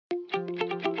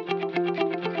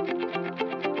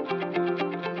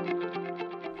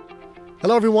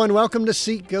Hello, everyone. Welcome to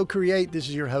Seek, Go, Create. This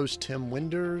is your host, Tim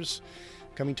Winders,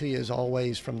 coming to you as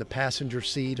always from the passenger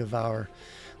seat of our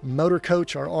motor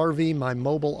coach, our RV, my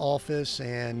mobile office.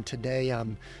 And today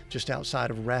I'm just outside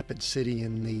of Rapid City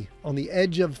on the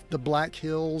edge of the Black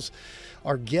Hills.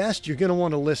 Our guest, you're going to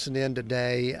want to listen in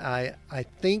today. I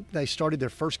think they started their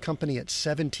first company at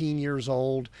 17 years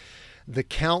old. The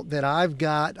count that I've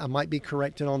got, I might be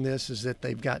corrected on this, is that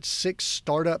they've got 6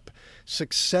 startup,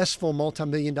 successful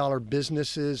multi-million-dollar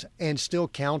businesses and still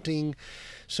counting.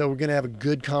 So we're going to have a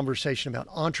good conversation about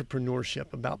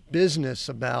entrepreneurship, about business,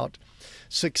 about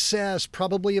success,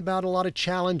 probably about a lot of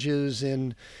challenges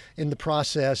in the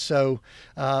process. So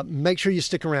make sure you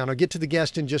stick around. I'll get to the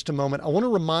guest in just a moment. I want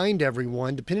to remind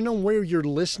everyone, depending on where you're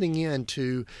listening in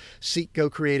to Seek, Go,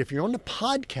 Create, if you're on the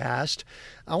podcast,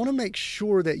 I want to make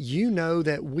sure that you know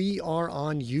that we are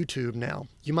on YouTube now.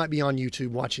 You might be on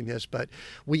YouTube watching this, but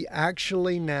we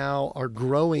actually now are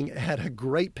growing at a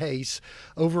great pace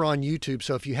over on YouTube.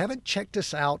 So if you haven't checked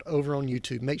us out over on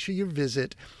YouTube, make sure you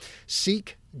visit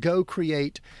Seek, Go,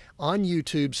 Create on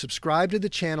YouTube. Subscribe to the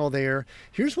channel there.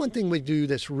 Here's one thing we do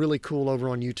that's really cool over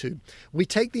on YouTube. We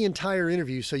take the entire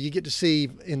interview, so you get to see,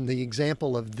 in the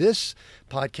example of this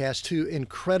podcast, 2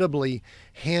 incredibly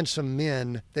handsome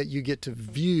men that you get to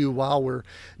view while we're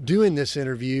doing this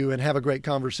interview and have a great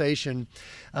conversation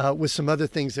with some other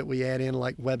things that we add in,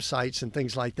 like websites and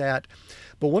things like that.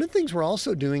 But one of the things we're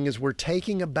also doing is we're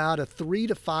taking about a 3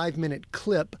 to 5 minute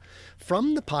clip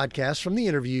from the podcast, from the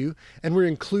interview, and we're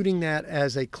including that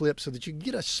as a clip so that you can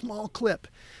get a small clip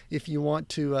if you want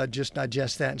to just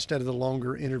digest that instead of the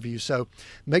longer interview. So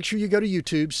make sure you go to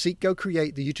YouTube, Seek, Go,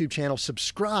 Create, the YouTube channel,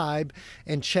 subscribe,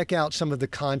 and check out some of the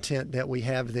content that we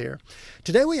have there.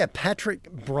 Today we have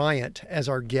Patrick Bryant as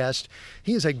our guest.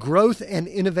 He is a growth and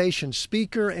innovation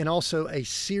speaker and also a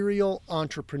serial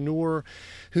entrepreneur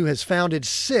who has founded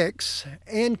 6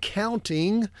 and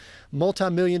counting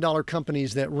multi-million-dollar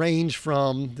companies that range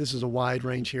from, this is a wide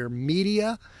range here,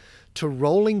 media to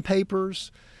rolling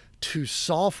papers to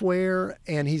software,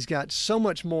 and he's got so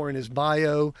much more in his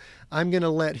bio. I'm going to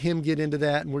let him get into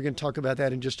that, and we're going to talk about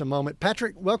that in just a moment.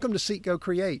 Patrick, welcome to Seek, Go,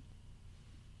 Create.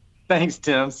 Thanks,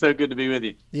 Tim. So good to be with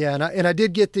you. Yeah, and I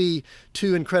did get the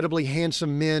 2 incredibly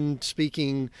handsome men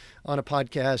speaking on a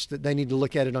podcast that they need to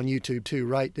look at it on YouTube too,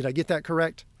 right? Did I get that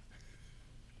correct?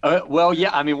 Well,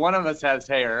 yeah. I mean, one of us has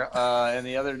hair and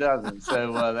the other doesn't.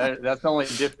 So that's the only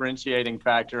differentiating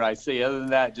factor I see. Other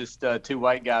than that, just 2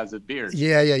 white guys with beards.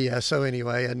 Yeah. So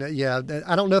anyway, and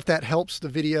I don't know if that helps the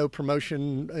video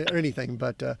promotion or anything,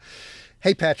 but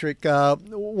hey, Patrick,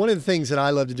 one of the things that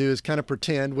I love to do is kind of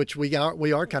pretend, which we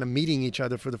are kind of meeting each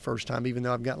other for the first time, even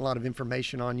though I've gotten a lot of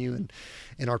information on you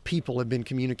and our people have been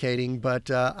communicating.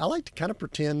 But I like to kind of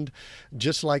pretend,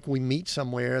 just like we meet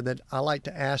somewhere, that I like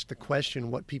to ask the question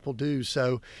what people do.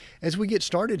 So as we get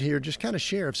started here, just kind of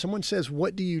share. If someone says,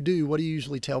 what do you do? What do you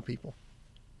usually tell people?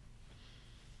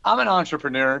 I'm an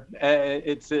entrepreneur.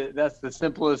 That's the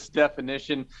simplest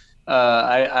definition.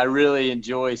 I really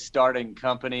enjoy starting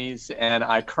companies, and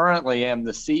I currently am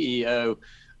the CEO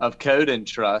of Code and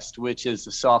Trust, which is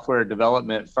a software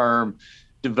development firm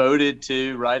devoted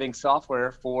to writing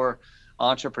software for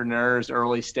entrepreneurs,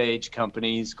 early stage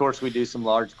companies. Of course, we do some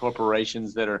large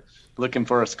corporations that are looking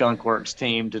for a skunkworks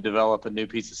team to develop a new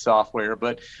piece of software.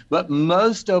 But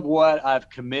most of what I've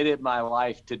committed my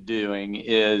life to doing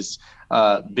is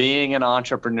being an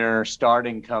entrepreneur,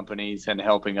 starting companies, and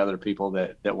helping other people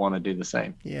that want to do the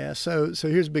same. Yeah. So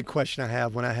here's a big question I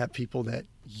have when I have people that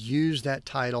use that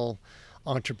title,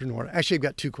 entrepreneur. Actually, I've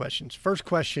got 2 questions. First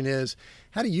question is,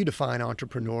 how do you define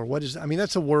entrepreneur?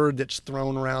 That's a word that's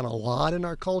thrown around a lot in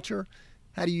our culture.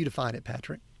 How do you define it,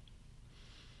 Patrick?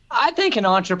 I think an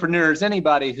entrepreneur is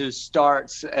anybody who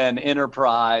starts an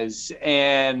enterprise.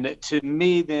 And to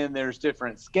me, then there's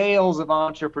different scales of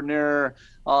entrepreneur.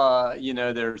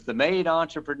 There's the made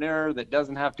entrepreneur that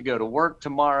doesn't have to go to work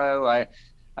tomorrow.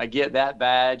 I get that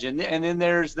badge. And then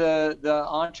there's the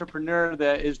entrepreneur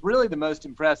that is really the most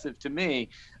impressive to me,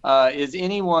 is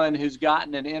anyone who's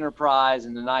gotten an enterprise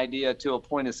and an idea to a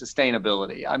point of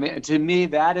sustainability. I mean, to me,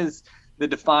 that is the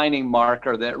defining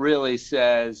marker that really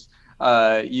says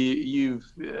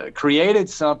you've created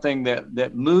something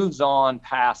that moves on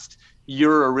past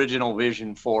your original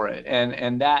vision for it.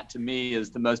 And that to me is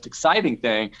the most exciting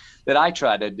thing that I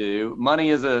try to do. Money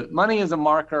is a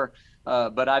marker.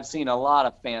 But I've seen a lot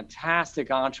of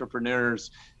fantastic entrepreneurs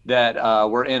that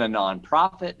were in a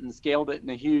nonprofit and scaled it in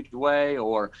a huge way,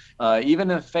 or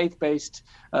even in faith-based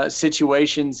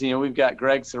situations. We've got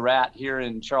Greg Surratt here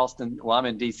in Charleston. Well, I'm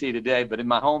in D.C. today, but in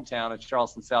my hometown of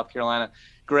Charleston, South Carolina.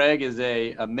 Greg is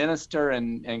a minister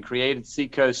and created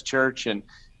Seacoast Church, and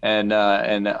and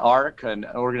ARC, an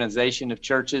organization of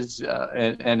churches,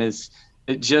 and is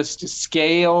just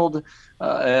scaled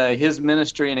his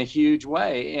ministry in a huge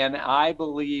way. And I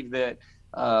believe that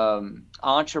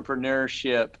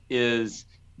entrepreneurship is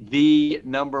the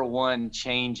number one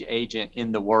change agent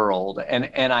in the world.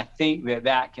 And I think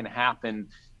that can happen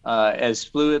as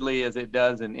fluidly as it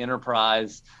does in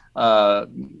enterprise,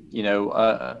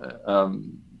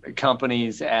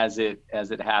 companies as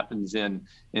it happens in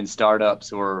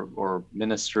startups or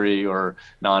ministry or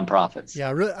nonprofits. Yeah,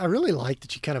 I really like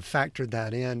that you kind of factored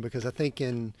that in, because I think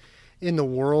in the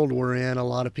world we're in, a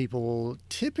lot of people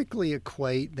typically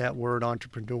equate that word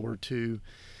entrepreneur to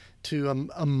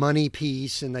a money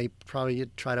piece, and they probably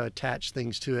try to attach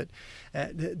things to it.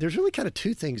 There's really kind of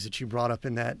two things that you brought up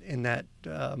in that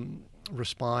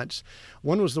response.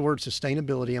 One was the word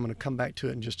sustainability. I'm going to come back to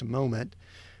it in just a moment,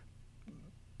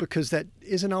 because that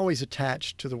isn't always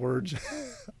attached to the word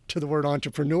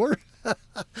entrepreneur.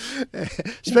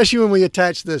 Especially when we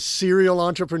attach the serial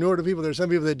entrepreneur to people. There's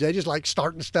some people that they just like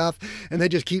starting stuff and they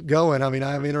just keep going. I mean,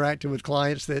 I'm interacting with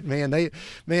clients that, man,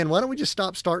 why don't we just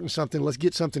stop starting something? Let's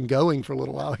get something going for a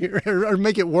little while here, or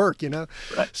make it work, Right.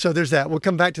 So there's that. We'll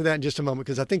come back to that in just a moment,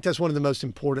 because I think that's one of the most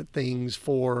important things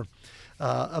for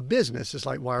a business. It's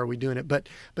like, why are we doing it? But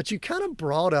you kind of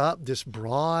brought up this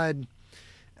broad,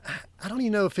 I don't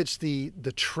even know if it's the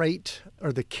trait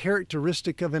or the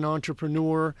characteristic of an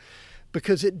entrepreneur,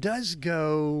 because it does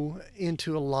go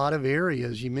into a lot of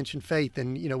areas. You mentioned faith,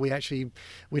 and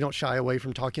we don't shy away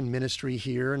from talking ministry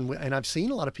here. And I've seen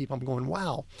a lot of people, I'm going,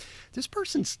 wow, this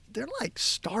person's, they're like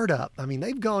startup. I mean,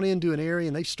 they've gone into an area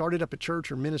and they've started up a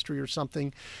church or ministry or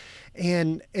something.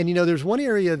 And there's one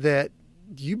area that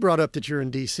you brought up that you're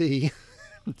in DC.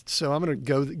 So I'm going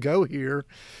to go here.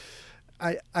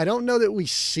 I don't know that we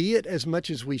see it as much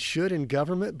as we should in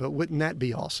government, but wouldn't that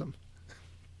be awesome?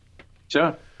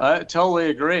 Sure. I totally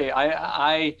agree.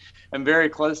 I am very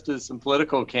close to some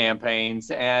political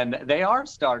campaigns, and they are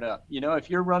startup. If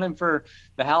you're running for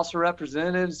the House of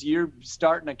Representatives, you're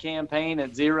starting a campaign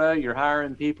at zero. You're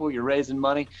hiring people, you're raising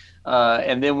money.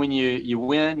 And then when you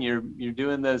win, you're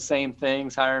doing the same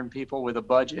things, hiring people with a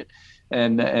budget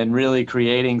and really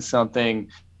creating something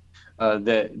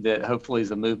that hopefully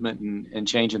is a movement and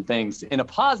changing things in a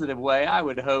positive way, I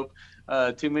would hope.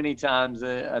 Too many times,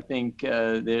 I think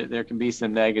there can be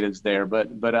some negatives there,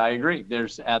 but I agree.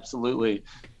 There's absolutely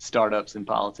startups in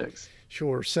politics.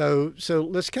 Sure. So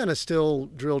let's kind of still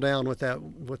drill down with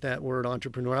that word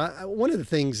entrepreneur. One of the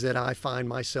things that I find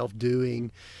myself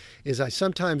doing is I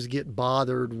sometimes get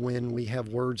bothered when we have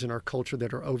words in our culture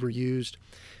that are overused.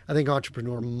 I think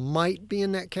entrepreneur might be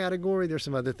in that category. There's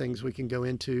some other things we can go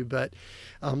into, but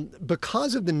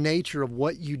because of the nature of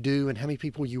what you do and how many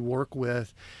people you work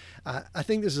with, I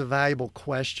think this is a valuable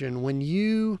question. When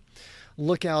you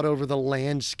look out over the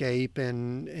landscape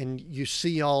and you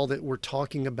see all that we're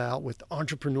talking about with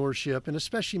entrepreneurship, and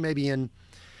especially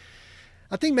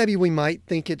I think maybe we might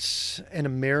think it's an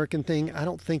American thing. I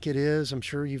don't think it is. I'm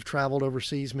sure you've traveled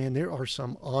overseas. Man, there are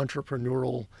some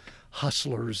entrepreneurial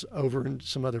hustlers over in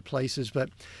some other places. But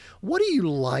what do you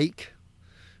like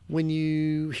when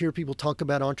you hear people talk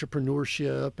about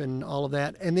entrepreneurship and all of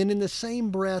that? And then in the same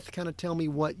breath, kind of tell me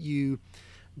what you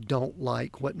don't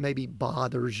like, what maybe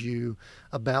bothers you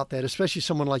about that, especially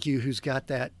someone like you who's got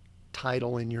that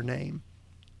title in your name.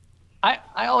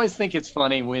 I always think it's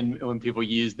funny when people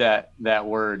use that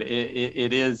word.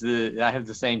 It is I have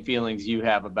the same feelings you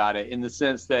have about it, in the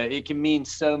sense that it can mean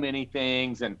so many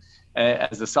things. And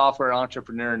as a software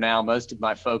entrepreneur now, most of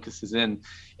my focus is in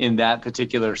that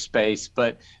particular space.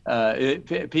 But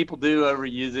people do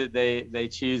overuse it. They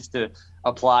choose to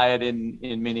apply it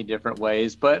in many different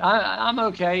ways. But I'm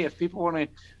okay if people want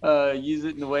to use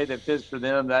it in the way that fits for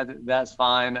them. That's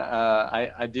fine.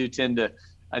 I do tend to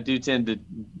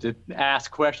ask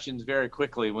questions very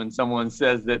quickly when someone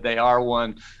says that they are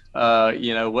one.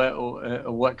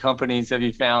 What companies have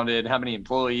you founded? How many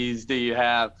employees do you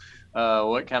have?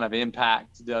 What kind of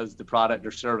impact does the product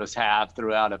or service have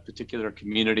throughout a particular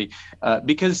community?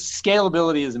 Because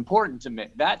scalability is important to me.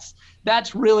 That's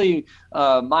really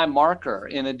my marker,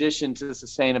 in addition to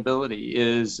sustainability,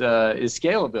 is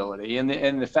scalability,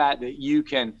 and the fact that you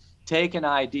can take an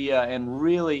idea and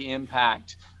really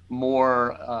impact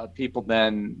more people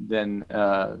than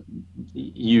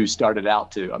you started out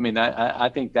to. I mean, I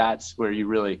think that's where you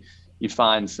really you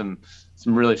find some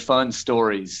really fun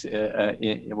stories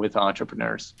with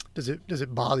entrepreneurs. Does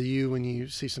it bother you when you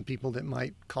see some people that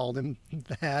might call them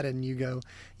that, and you go,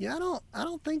 "Yeah, I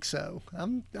don't think so.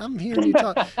 I'm hearing you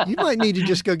talk. You might need to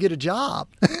just go get a job."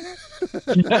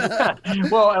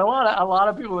 Well, a lot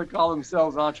of people that call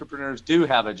themselves entrepreneurs do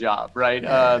have a job, right?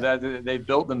 That they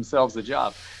built themselves a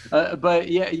job. But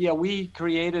we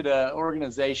created an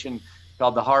organization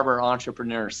called the Harbor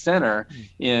Entrepreneur Center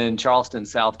in Charleston,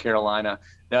 South Carolina.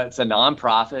 That's a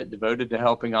nonprofit devoted to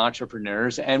helping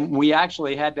entrepreneurs. And we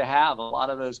actually had to have a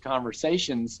lot of those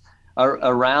conversations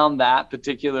around that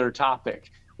particular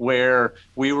topic, where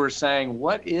we were saying,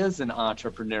 what is an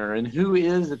entrepreneur and who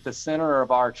is at the center of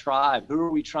our tribe? Who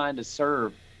are we trying to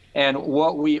serve? And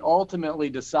what we ultimately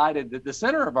decided that the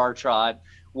center of our tribe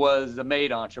was a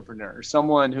made entrepreneur,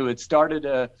 someone who had started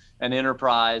an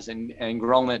enterprise and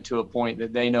grown it to a point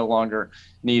that they no longer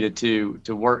needed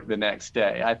to work the next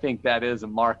day. I think that is a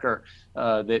marker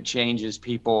that changes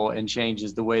people and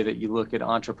changes the way that you look at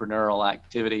entrepreneurial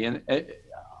activity. And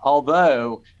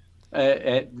although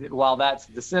while that's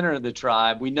the center of the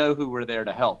tribe, we know who we're there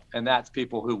to help, and that's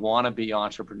people who want to be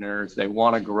entrepreneurs. They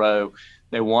want to grow.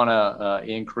 They want to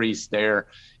increase their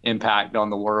impact on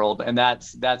the world, and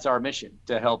that's our mission,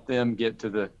 to help them get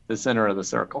to the center of the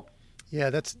circle. Yeah,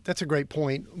 that's a great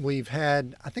point.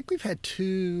 I think we've had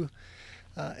two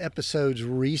episodes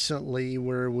recently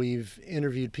where we've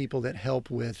interviewed people that help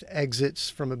with exits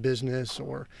from a business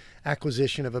or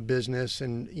acquisition of a business,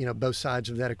 and both sides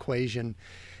of that equation.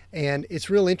 And it's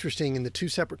real interesting in the two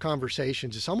separate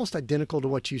conversations. It's almost identical to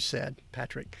what you said,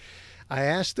 Patrick. I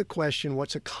asked the question,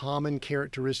 what's a common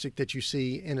characteristic that you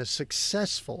see in a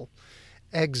successful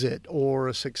exit or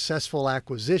a successful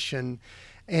acquisition?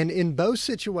 And in both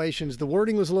situations, the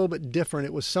wording was a little bit different.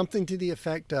 It was something to the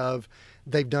effect of,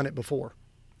 they've done it before.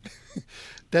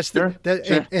 Sure.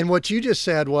 And what you just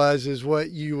said is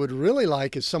what you would really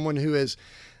like is someone who has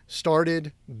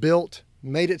started, built,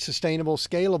 made it sustainable,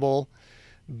 scalable.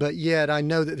 But yet I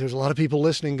know that there's a lot of people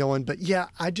listening going, but yeah,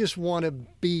 I just want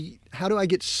to how do I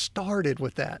get started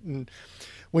with that? And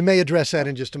we may address that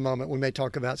in just a moment. We may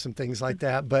talk about some things like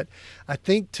that. But I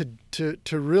think to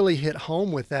really hit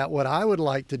home with that, what I would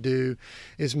like to do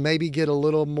is maybe get a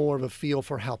little more of a feel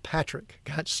for how Patrick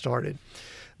got started.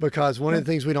 Because one of the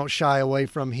things we don't shy away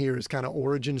from here is kind of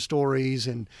origin stories,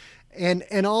 and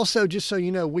also, just so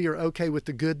you know, we are okay with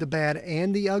the good, the bad,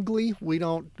 and the ugly. We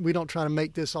don't try to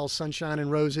make this all sunshine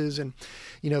and roses. And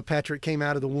Patrick came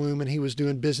out of the womb and he was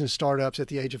doing business startups at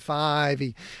the age of 5.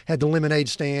 He had the lemonade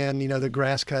stand, the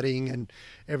grass cutting and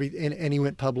and he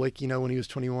went public, when he was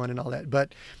 21 and all that.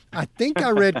 But I think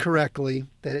I read correctly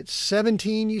that at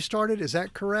 17 you started. Is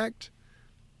that correct?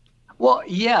 Well,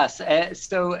 yes.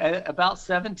 So at about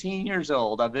 17 years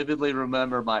old, I vividly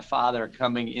remember my father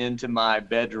coming into my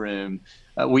bedroom.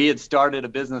 We had started a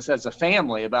business as a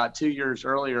family about 2 years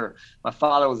earlier. My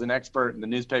father was an expert in the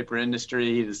newspaper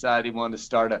industry. He decided he wanted to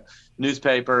start a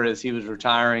newspaper as he was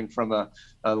retiring from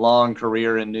a long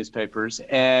career in newspapers.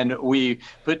 And we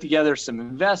put together some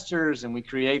investors and we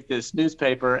create this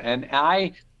newspaper. And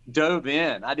I dove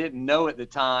in. I didn't know at the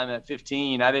time at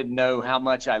 15, I didn't know how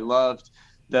much I loved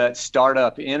the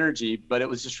startup energy, but it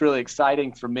was just really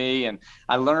exciting for me. And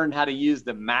I learned how to use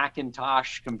the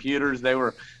Macintosh computers. They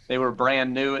were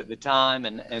brand new at the time,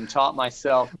 and taught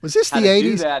myself. Was this the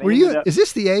 80s? Is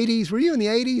this the 80s? Were you in the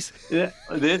 80s?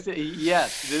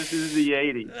 Yes, this is the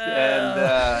 80s.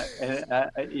 And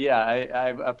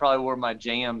I probably wore my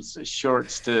Jams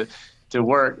shorts to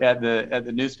work at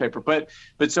the newspaper.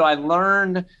 But so I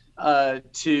learned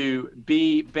to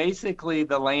be basically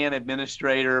the land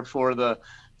administrator for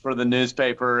the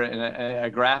newspaper and a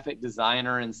graphic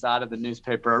designer inside of the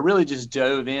newspaper. I really just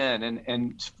dove in.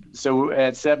 And so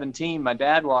at 17, my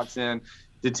dad walks in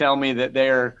to tell me that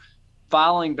they're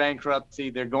filing bankruptcy.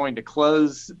 They're going to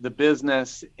close the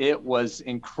business. It was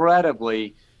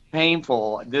incredibly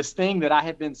painful. This thing that I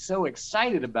had been so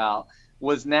excited about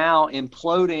was now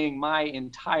imploding my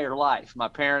entire life. My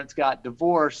parents got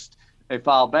divorced. They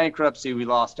filed bankruptcy. We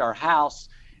lost our house.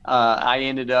 I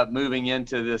ended up moving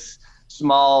into this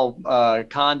small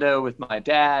condo with my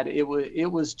dad. It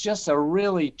was just a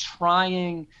really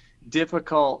trying,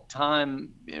 difficult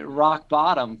time, rock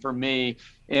bottom for me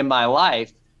in my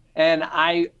life. And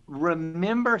I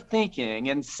remember thinking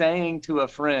and saying to a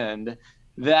friend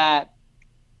that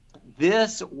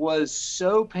this was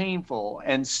so painful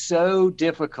and so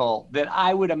difficult that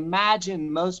I would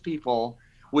imagine most people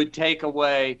would take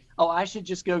away, oh, I should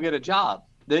just go get a job.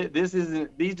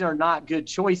 These are not good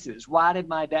choices. Why did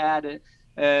my dad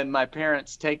and my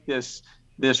parents take this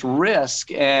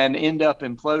risk and end up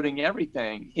imploding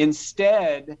everything?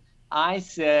 Instead, I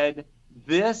said,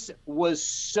 this was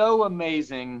so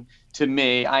amazing to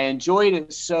me. I enjoyed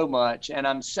it so much. And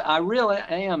I really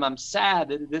am. I'm sad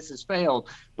that this has failed,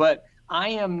 but I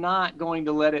am not going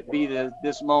to let it be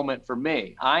this moment for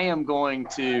me. I am going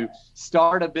to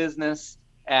start a business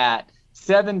at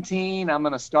 17. I'm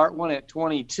going to start one at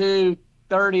 22,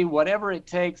 30, whatever it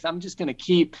takes. I'm just going to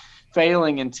keep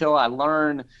failing until I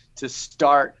learn to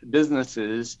start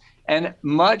businesses. And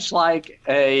much like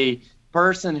a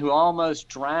person who almost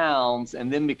drowns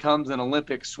and then becomes an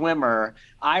Olympic swimmer,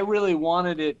 I really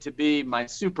wanted it to be my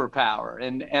superpower.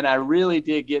 And I really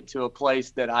did get to a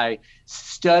place that I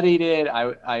studied it.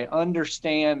 I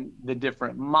understand the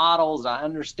different models. I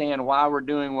understand why we're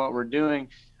doing what we're doing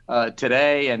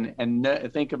today,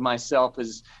 and think of myself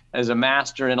as a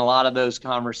master in a lot of those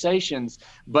conversations.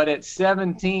 But at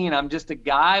 17, I'm just a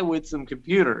guy with some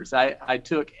computers. I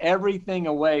took everything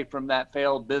away from that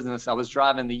failed business. I was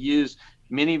driving the used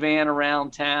minivan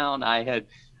around town. I had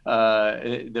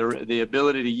the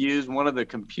ability to use one of the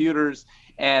computers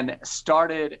and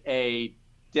started a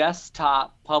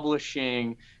desktop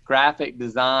publishing graphic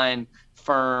design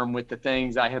firm with the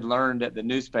things I had learned at the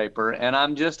newspaper. And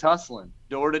I'm just hustling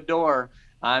door to door.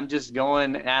 I'm just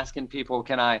going, asking people,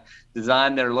 can I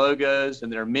design their logos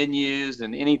and their menus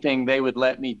and anything they would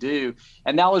let me do?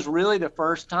 And that was really the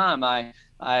first time I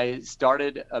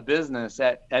started a business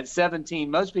at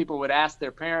 17. Most people would ask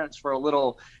their parents for a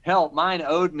little help. Mine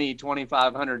owed me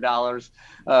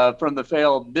 $2,500 from the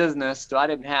failed business, so I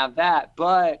didn't have that.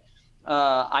 But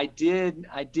I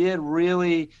did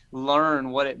really learn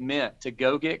what it meant to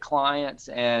go get clients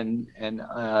and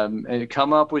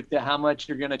come up with how much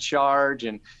you're going to charge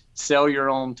and sell your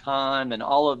own time and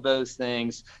all of those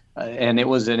things. And it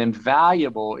was an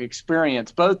invaluable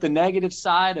experience, both the negative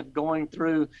side of going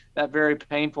through that very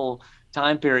painful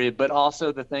time period, but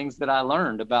also the things that I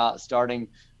learned about starting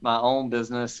my own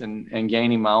business and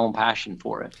gaining my own passion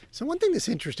for it. So one thing that's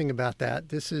interesting about that,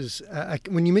 this is,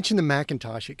 when you mentioned the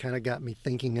Macintosh, it kind of got me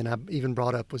thinking, and I even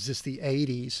brought up, was this the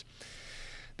 80s?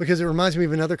 Because it reminds me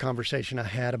of another conversation I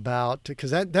had about, because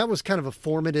that was kind of a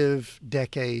formative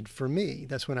decade for me.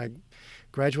 That's when I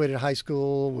graduated high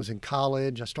school, was in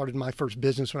college. I started my first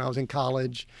business when I was in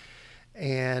college,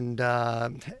 and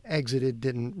exited,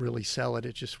 didn't really sell it.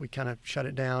 It just, we kind of shut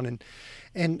it down. And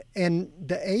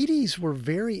the 80s were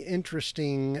very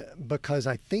interesting because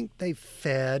I think they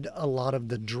fed a lot of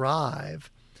the drive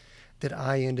that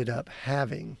I ended up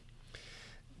having.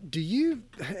 Do you,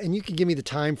 and you can give me the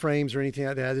time frames or anything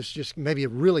like that, this is just maybe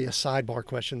really a sidebar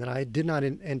question that I did not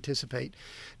anticipate.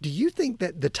 Do you think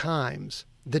that the times,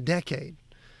 the decade,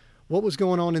 what was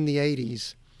going on in the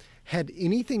 80s had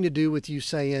anything to do with you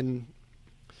saying,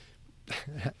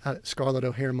 Scarlett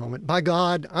O'Hare moment, by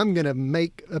God, I'm going to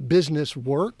make a business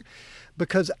work?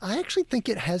 Because I actually think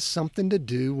it has something to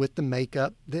do with the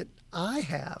makeup that I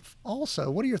have also.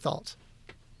 What are your thoughts?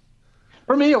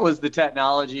 For me, it was the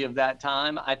technology of that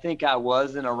time. I think I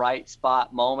was in a right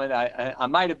spot moment. I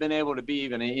might have been able to be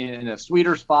even in a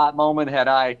sweeter spot moment had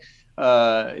I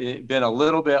been a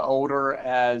little bit older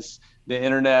as the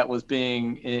internet was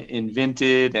being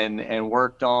invented and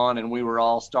worked on, and we were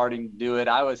all starting to do it.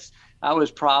 I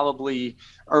was probably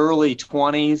early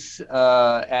 20s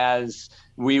as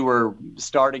we were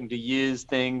starting to use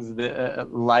things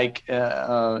like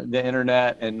the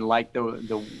internet and like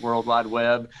the World Wide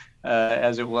Web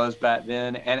as it was back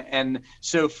then. And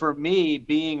so for me,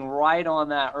 being right on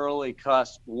that early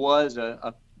cusp was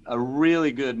a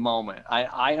really good moment.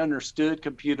 I understood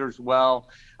computers well.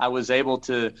 I was able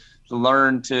to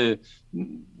learn to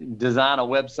design a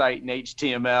website in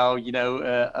HTML,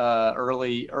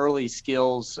 early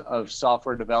skills of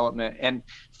software development. And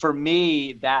for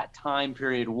me, that time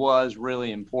period was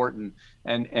really important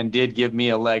and did give me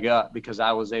a leg up because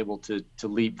I was able to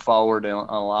leap forward on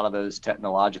a lot of those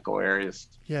technological areas.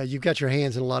 Yeah, you've got your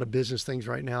hands in a lot of business things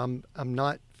right now. I'm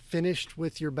not finished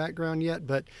with your background yet,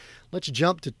 but let's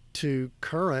jump to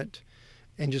current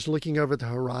and just looking over the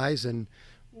horizon.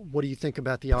 What do you think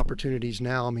about the opportunities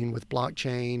now? I mean, with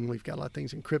blockchain, we've got a lot of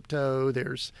things in crypto.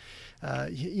 There's,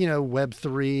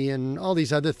 Web3 and all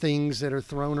these other things that are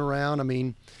thrown around. I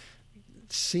mean,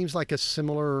 it seems like a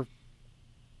similar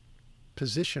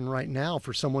position right now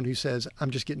for someone who says, I'm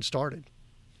just getting started.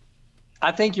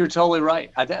 I think you're totally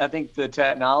right. I think the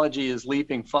technology is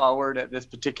leaping forward at this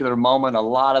particular moment. A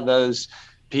lot of those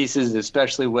pieces,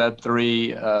 especially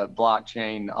Web3,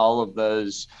 blockchain, all of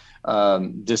those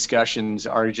discussions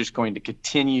are just going to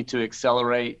continue to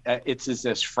accelerate. It's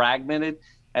as fragmented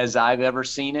as I've ever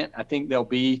seen it. I think there'll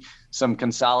be some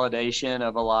consolidation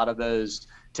of a lot of those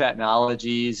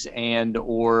technologies and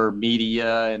or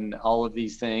media and all of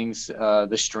these things.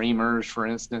 The streamers, for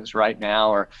instance, right now,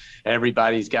 or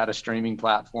everybody's got a streaming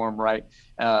platform, right?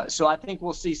 So I think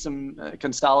we'll see some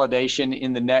consolidation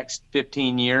in the next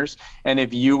 15 years. And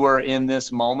if you were in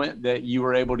this moment that you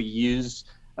were able to use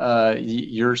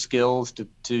your skills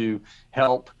to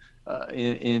help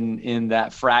in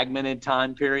that fragmented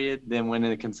time period, then when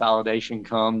the consolidation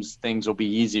comes, things will be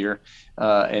easier,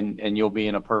 and you'll be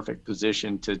in a perfect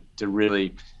position to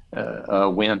really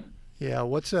win. Yeah.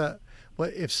 What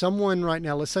if someone right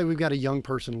now, let's say we've got a young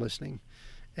person listening,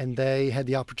 and they had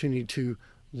the opportunity to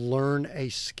learn a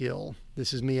skill.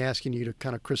 This is me asking you to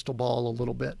kind of crystal ball a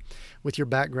little bit with your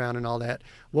background and all that.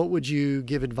 What would you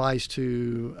give advice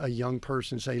to a young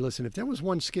person? Say, listen, if there was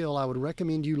one skill I would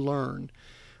recommend you learn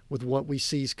with what we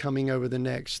see is coming over the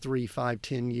next 3, 5,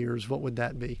 10 years, what would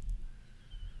that be?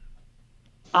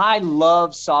 I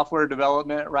love software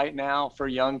development right now for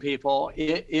young people.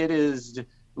 It is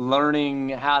learning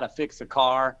how to fix a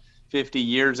car. 50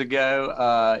 years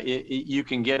ago, you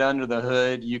can get under the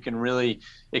hood. You can really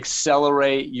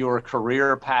accelerate your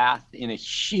career path in a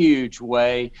huge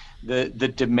way. The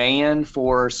demand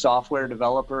for software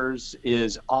developers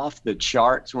is off the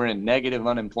charts. We're in negative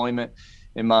unemployment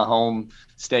in my home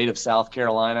state of South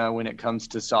Carolina when it comes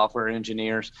to software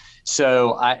engineers.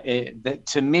 So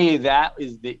to me, that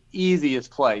is the easiest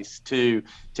place to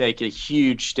take a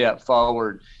huge step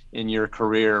forward in your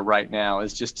career right now,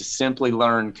 is just to simply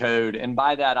learn code. And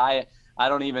by that, I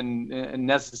don't even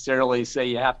necessarily say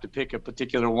you have to pick a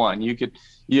particular one. You could,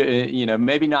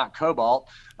 maybe not Cobalt,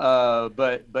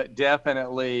 but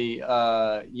definitely,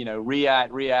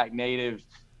 React Native,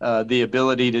 the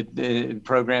ability to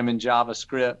program in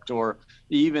JavaScript, or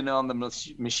even on the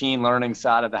machine learning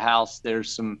side of the house,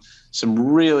 there's some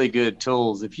really good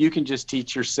tools. If you can just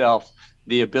teach yourself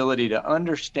the ability to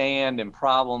understand and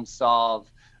problem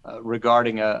solve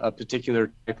regarding a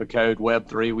particular type of code,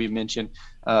 Web3, we mentioned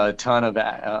a ton of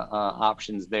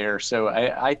options there. So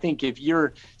I think if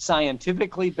you're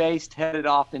scientifically based, headed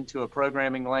off into a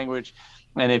programming language,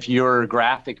 and if you're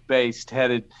graphic based,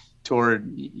 headed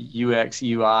toward UX,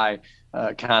 UI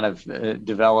kind of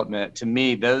development, to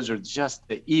me, those are just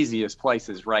the easiest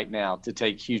places right now to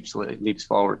take huge leaps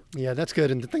forward. Yeah, that's good.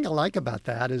 And the thing I like about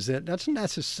that is that that's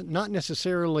not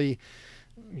necessarily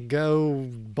go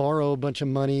borrow a bunch of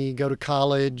money, go to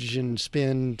college and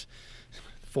spend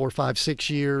 4, 5, 6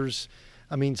 years.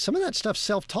 I mean, some of that stuff's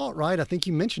self-taught, right? I think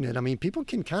you mentioned it. I mean, people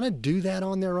can kind of do that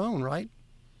on their own, right?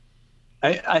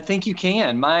 I think you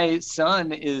can. My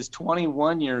son is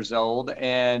 21 years old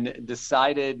and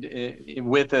decided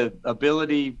with a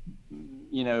ability,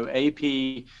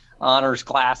 AP honors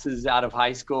classes out of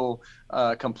high school,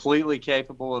 completely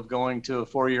capable of going to a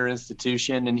 4-year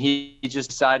institution. And he just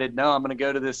decided, no, I'm going to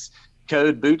go to this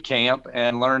code boot camp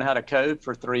and learn how to code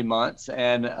for 3 months.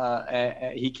 And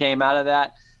he came out of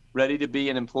that ready to be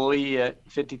an employee at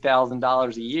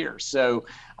 $50,000 a year. So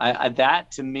that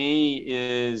to me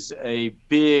is a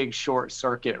big short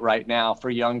circuit right now for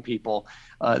young people.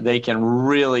 They can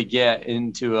really get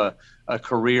into a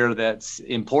career that's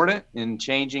important in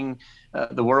changing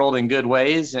the world in good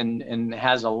ways, and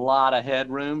has a lot of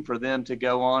headroom for them to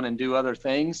go on and do other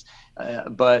things,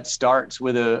 but starts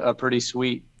with a pretty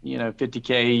sweet,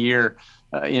 $50K a year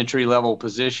entry level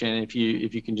position if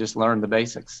you can just learn the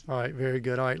basics. All right, very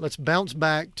good. All right, let's bounce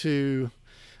back to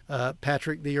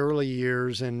Patrick, the early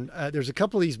years, and there's a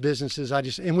couple of these businesses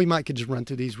and we could just run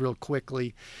through these real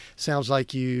quickly. Sounds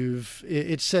like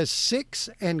it says 6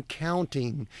 and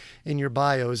counting in your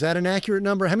bio. Is that an accurate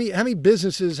number? How many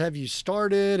businesses have you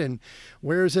started, and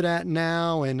where is it at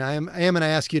now? And I am going to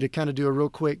ask you to kind of do a real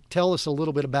quick, tell us a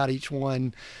little bit about each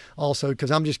one also,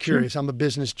 because I'm just curious. I'm a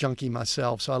business junkie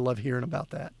myself, so I love hearing about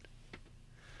that.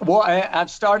 Well,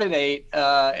 I've started 8,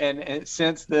 and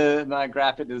since my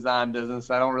graphic design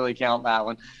business, I don't really count that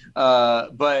one.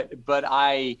 But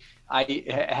I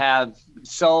have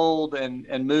sold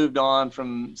and moved on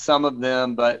from some of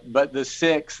them. But the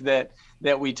 6 that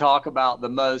we talk about the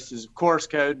most is, of course,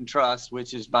 Code and Trust,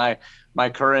 which is my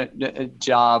current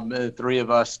job. 3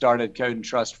 of us started Code and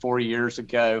Trust 4 years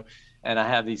ago. And I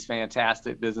have these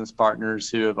fantastic business partners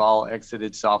who have all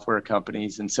exited software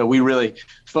companies. And so we really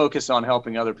focus on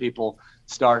helping other people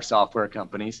start software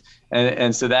companies.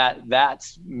 And so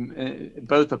that's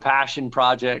both a passion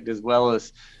project as well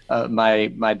as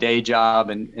my day job,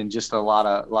 and just a lot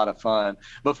of fun.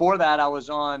 Before that, I was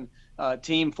on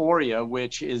Teamphoria,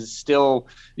 which is still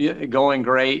going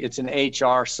great. It's an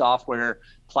HR software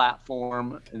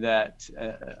platform that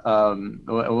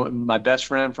my best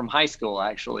friend from high school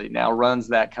actually now runs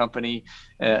that company.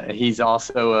 He's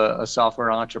also a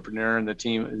software entrepreneur, and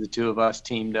the two of us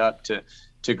teamed up to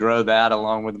grow that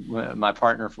along with my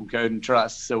partner from Code and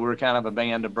Trust. So we're kind of a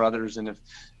band of brothers and have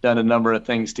done a number of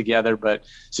things together. But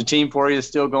so Teamphoria is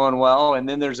still going well. And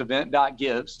then there's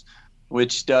Event.Gives,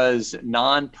 which does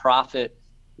nonprofit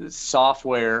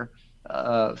software,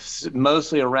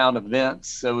 mostly around events.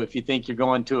 So if you think you're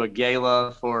going to a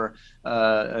gala for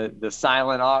the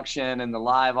silent auction and the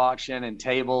live auction and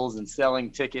tables and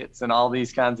selling tickets and all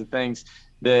these kinds of things,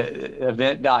 the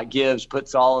Event.Gives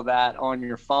puts all of that on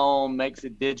your phone, makes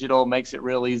it digital, makes it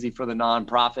real easy for the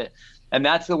nonprofit. And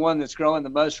that's the one that's growing the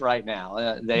most right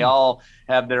now. They all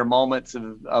have their moments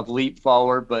of leap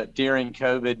forward, but during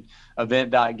COVID,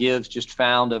 Event.Gives just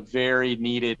found a very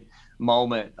needed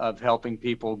moment of helping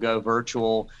people go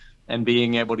virtual and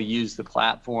being able to use the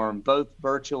platform both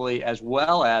virtually as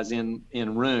well as in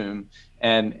room.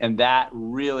 And that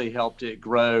really helped it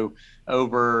grow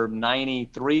over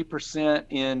 93%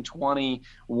 in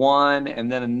 21,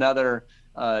 and then another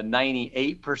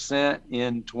 98%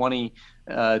 in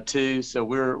 22. So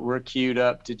we're queued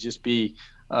up to just be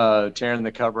tearing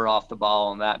the cover off the ball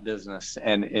on that business,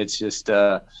 and it's just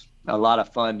a lot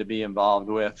of fun to be involved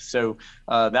with. So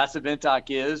that's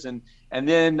Event.Gives, and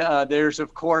then there's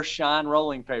of course Shine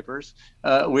Rolling Papers,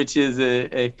 which is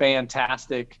a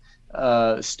fantastic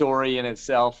story in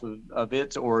itself of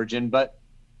its origin. But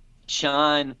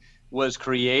Shine was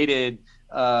created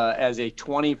as a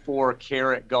 24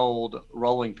 karat gold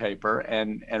rolling paper,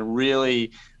 and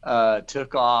really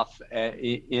took off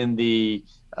in the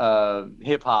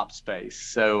hip hop space.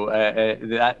 So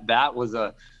that was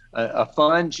a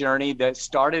fun journey that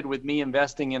started with me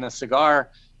investing in a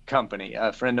cigar company.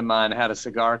 A friend of mine had a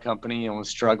cigar company and was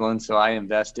struggling, so I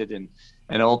invested, and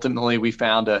ultimately we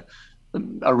found a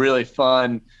really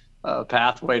fun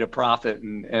pathway to profit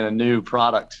and a new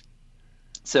product.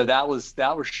 So that was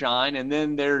Shine. And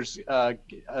then there's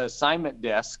Assignment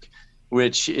Desk,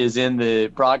 which is in the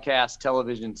broadcast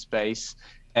television space,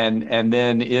 and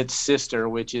then its sister,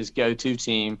 which is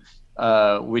Go-To-Team,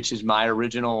 which is my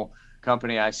original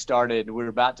company I started. We're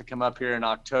about to come up here in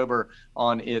October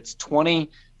on its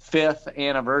 25th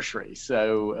anniversary.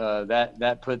 So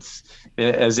that puts,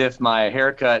 as if my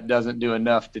haircut doesn't do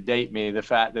enough to date me, the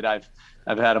fact that I've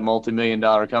had a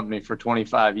multi-million-dollar company for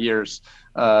 25 years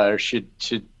should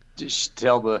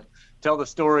tell the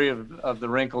story of the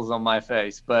wrinkles on my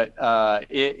face. But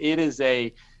it is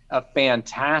a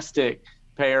fantastic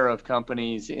pair of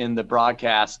companies in the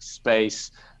broadcast space,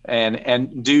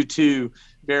 and do two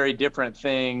very different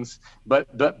things.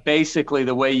 But basically,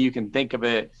 the way you can think of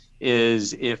it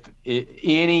is if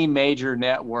any major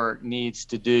network needs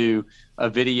to do a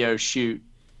video shoot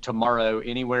tomorrow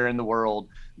anywhere in the world,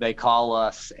 they call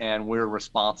us and we're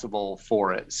responsible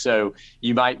for it. So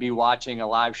you might be watching a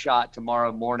live shot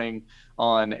tomorrow morning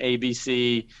on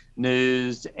ABC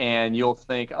News and you'll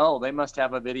think, oh, they must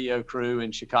have a video crew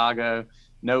in Chicago.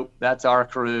 Nope, that's our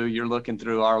crew. You're looking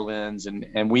through our lens,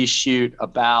 and we shoot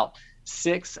about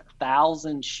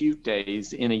 6,000 shoot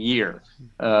days in a year,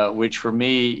 which for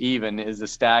me even is a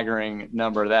staggering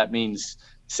number. That means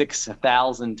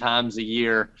 6,000 times a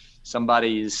year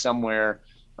somebody is somewhere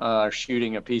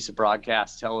shooting a piece of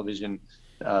broadcast television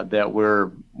that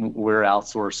we're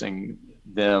outsourcing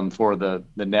them for the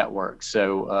network.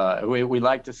 So we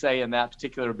like to say in that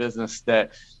particular business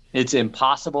that it's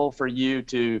impossible for you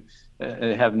to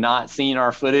have not seen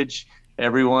our footage.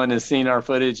 Everyone has seen our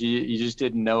footage. You just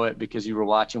didn't know it because you were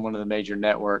watching one of the major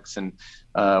networks, and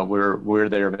we're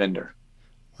their vendor.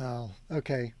 Wow.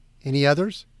 Okay. Any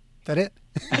others? Is that it?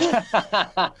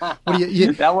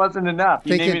 That wasn't enough.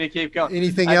 You need me to keep going.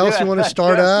 Anything else you want to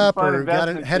start up, or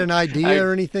had an idea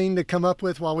or anything to come up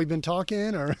with while we've been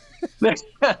talking, or? I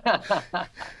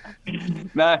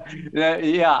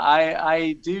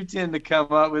do tend to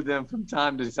come up with them from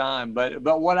time to time, but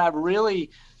what I've really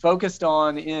focused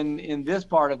on in this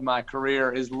part of my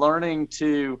career is learning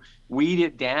to weed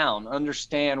it down,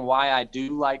 understand why I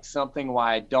do like something,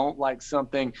 why I don't like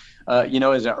something.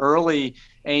 As an early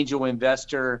angel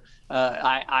investor,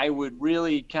 I would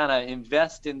really kind of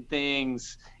invest in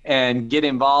things and get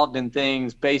involved in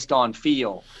things based on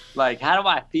feel. Like, how do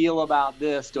I feel about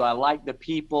this? Do I like the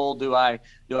people? Do I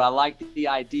like the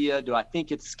idea? Do I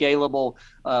think it's scalable?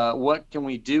 What can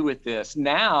we do with this?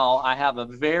 Now I have a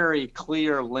very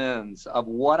clear lens of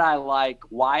what I like,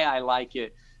 why I like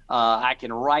it. I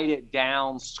can write it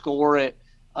down, score it,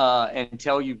 and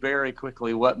tell you very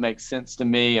quickly what makes sense to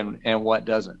me and what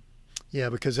doesn't. Yeah,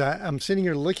 because I'm sitting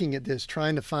here looking at this,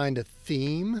 trying to find a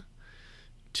theme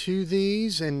to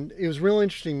these. And it was real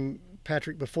interesting,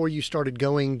 Patrick, before you started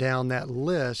going down that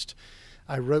list,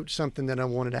 I wrote something that I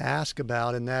wanted to ask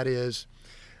about, and that is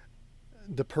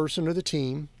the person or the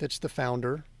team that's the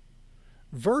founder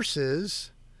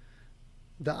versus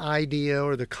the idea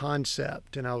or the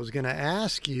concept. And I was going to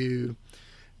ask you,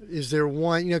 is there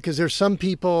one, because there's some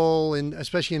people in,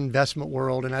 especially in investment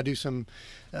world, and I do some,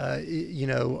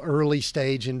 early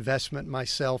stage investment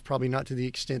myself, probably not to the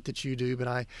extent that you do, but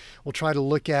I will try to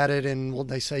look at it and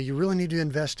they say, you really need to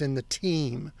invest in the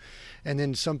team. And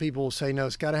then some people will say, no,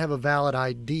 it's got to have a valid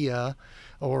idea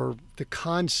or the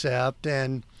concept.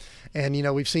 And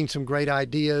we've seen some great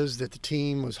ideas that the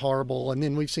team was horrible. And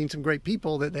then we've seen some great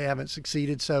people that they haven't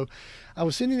succeeded. So I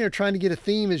was sitting there trying to get a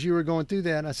theme as you were going through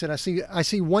that. And I said, I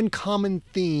see one common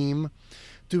theme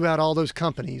throughout all those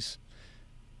companies,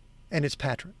 and it's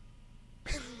Patrick.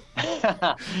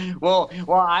 That's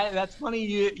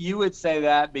funny you would say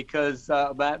that, because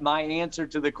but my answer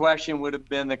to the question would have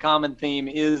been the common theme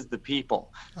is the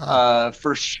people.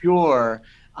 For sure.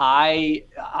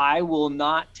 I will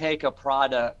not take a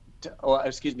project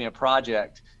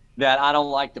that I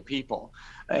don't like the people.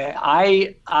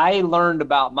 I learned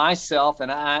about myself,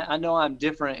 and I know I'm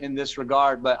different in this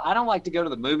regard, but I don't like to go to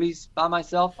the movies by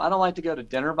myself. I don't like to go to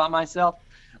dinner by myself.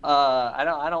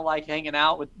 I don't like hanging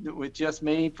out with just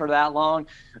me for that long.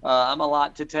 I'm a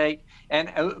lot to take,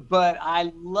 but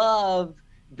I love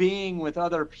being with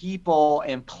other people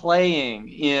and playing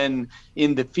in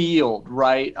the field,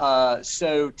 right?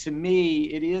 So to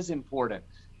me, it is important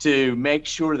to make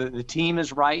sure that the team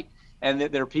is right and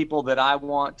that they're people that I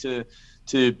want to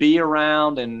be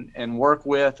around and work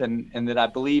with, and that I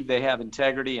believe they have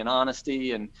integrity and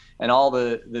honesty and all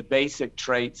the basic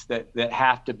traits that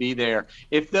have to be there.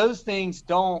 If those things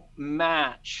don't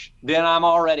match, then I'm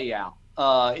already out.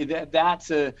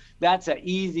 That's an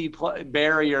easy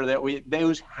barrier that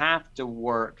those have to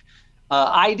work.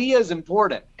 Idea is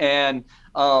important, and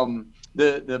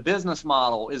the business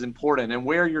model is important, and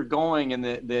where you're going, and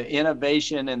the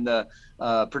innovation and the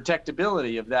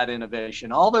protectability of that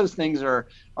innovation. All those things are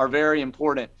very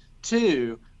important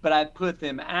too, but I put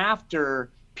them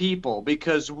after people,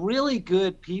 because really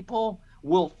good people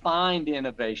will find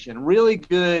innovation. Really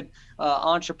good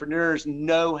entrepreneurs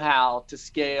know how to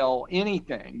scale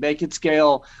anything. They could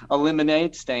scale a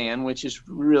lemonade stand, which is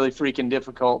really freaking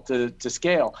difficult to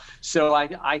scale. So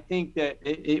I think that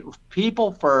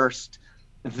people first,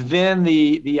 then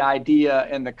the idea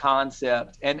and the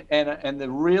concept, and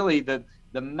the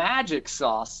magic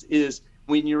sauce is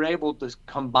when you're able to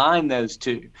combine those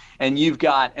two, and you've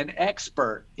got an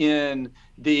expert in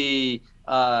the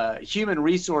human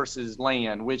resources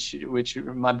land, which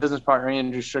my business partner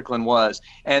Andrew Strickland was,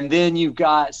 and then you've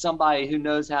got somebody who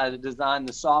knows how to design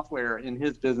the software in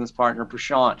his business partner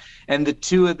Prashant, and the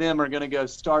two of them are going to go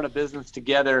start a business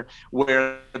together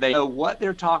where they know what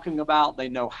they're talking about, they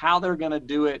know how they're going to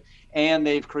do it, and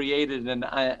they've created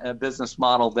a business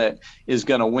model that is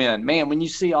going to win. Man, when you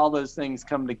see all those things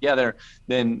come together,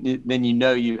 then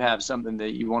you have something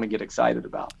that you want to get excited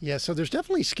about. Yeah, so there's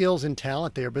definitely skills and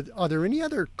talent there, but are there any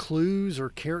other clues or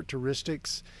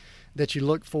characteristics that you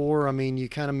look for? I mean, you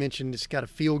kind of mentioned it's got to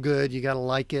feel good, you got to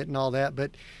like it and all that,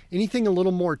 but anything a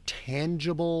little more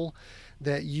tangible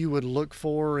that you would look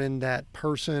for in that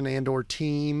person and or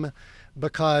team?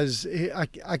 Because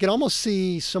I could almost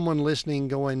see someone listening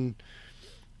going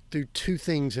through two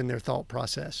things in their thought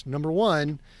process. Number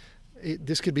one,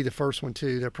 this could be the first one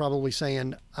too. They're probably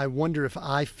saying, I wonder if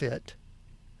I fit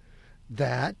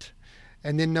that.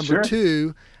 And then number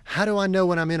two, how do I know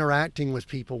when I'm interacting with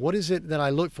people? What is it that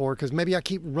I look for? Because maybe I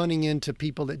keep running into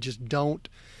people that just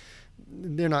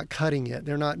they're not cutting it.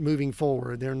 They're not moving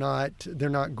forward. They're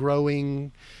not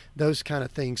growing, those kind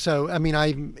of things. So, I mean,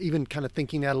 I'm even kind of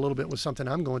thinking that a little bit was something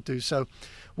I'm going through. So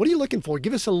what are you looking for?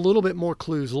 Give us a little bit more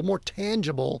clues, a little more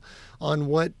tangible on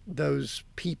what those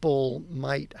people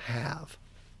might have.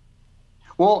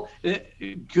 Well,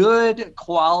 good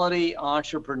quality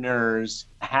entrepreneurs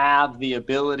have the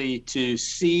ability to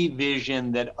see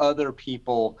vision that other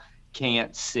people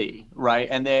can't see, right?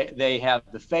 And they have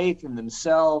the faith in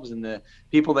themselves and the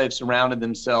people they've surrounded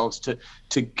themselves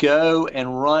to go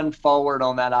and run forward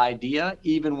on that idea,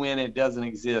 even when it doesn't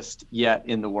exist yet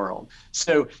in the world.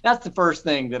 So that's the first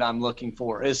thing that I'm looking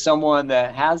for, is someone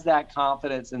that has that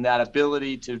confidence and that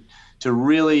ability to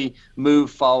really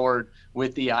move forward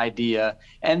with the idea,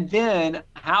 and then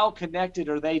how connected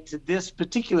are they to this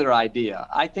particular idea.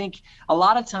 I think a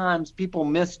lot of times people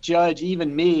misjudge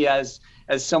even me as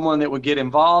someone that would get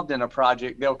involved in a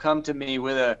project. They'll come to me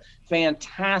with a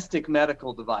fantastic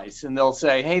medical device and they'll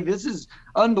say, hey, this is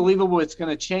unbelievable, it's going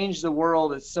to change the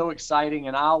world, it's so exciting.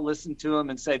 And I'll listen to them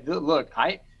and say, look,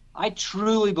 I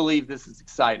truly believe this is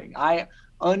exciting. I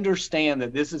understand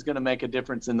that this is going to make a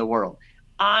difference in the world.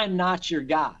 I'm not your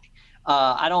guy.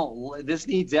 This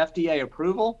needs FDA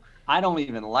approval. I don't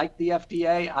even like the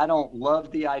FDA. I don't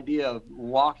love the idea of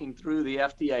walking through the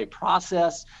FDA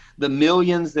process. The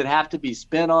millions that have to be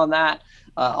spent on that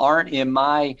aren't in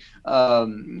my,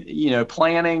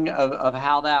 planning of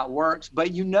how that works.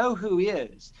 But you know who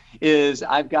is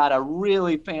I've got a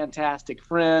really fantastic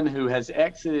friend who has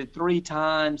exited 3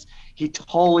 times. He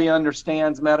totally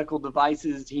understands medical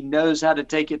devices. He knows how to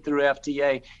take it through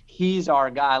FDA. He's our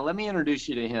guy. Let me introduce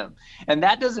you to him. And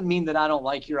that doesn't mean that I don't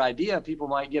like your idea. People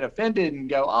might get offended and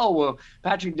go, oh, well,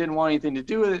 Patrick didn't want anything to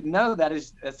do with it. No,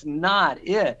 that's not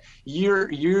it.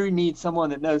 You need someone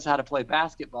that knows how to play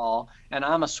basketball, and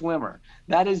I'm a swimmer.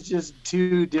 That is just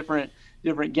 2 different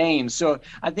games. So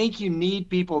I think you need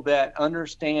people that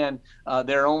understand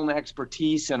their own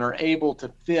expertise and are able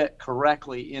to fit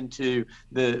correctly into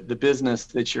the business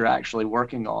that you're actually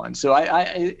working on. So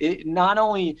not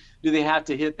only do they have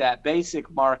to hit that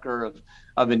basic marker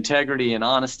of integrity and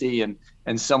honesty and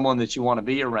someone that you want to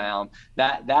be around,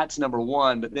 that's number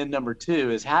 1. But then number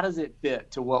 2 is, how does it fit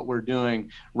to what we're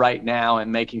doing right now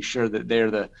and making sure that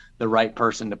they're the right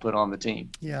person to put on the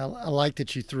team. Yeah, I like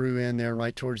that you threw in there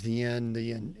right towards the end,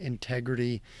 the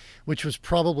integrity, which was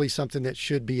probably something that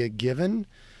should be a given,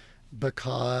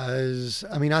 because,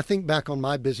 I think back on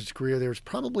my business career, there's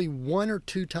probably 1 or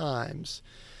 2 times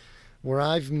where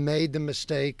I've made the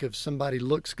mistake of somebody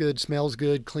looks good, smells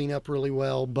good, clean up really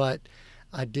well, but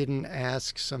I didn't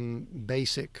ask some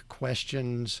basic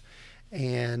questions.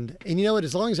 And you know what,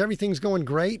 as long as everything's going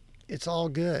great, it's all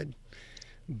good.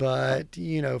 But,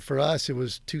 for us, it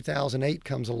was 2008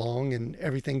 comes along and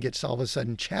everything gets all of a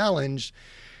sudden challenged.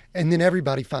 And then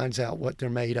everybody finds out what they're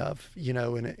made of, in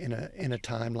a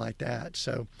time like that.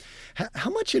 So how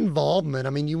much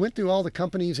involvement? You went through all the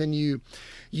companies and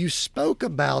you spoke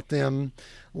about them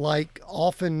like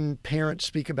often parents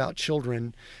speak about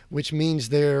children, which means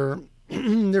they're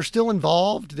still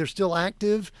involved, they're still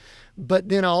active, but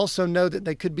then I also know that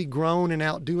they could be grown and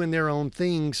out doing their own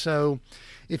thing. So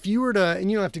if you were to, and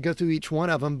you don't have to go through each one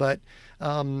of them, but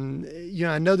I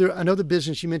know the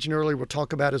business you mentioned earlier, we'll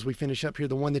talk about as we finish up here,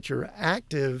 the one that you're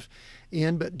active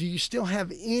in, but do you still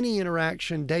have any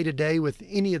interaction day to day with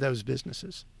any of those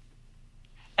businesses?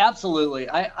 Absolutely.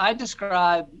 I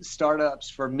describe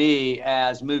startups for me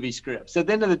as movie scripts. At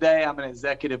the end of the day, I'm an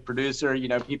executive producer.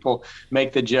 People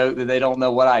make the joke that they don't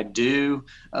know what I do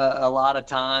a lot of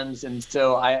times. And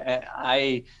so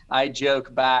I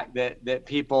joke back that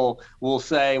people will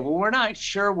say, well, we're not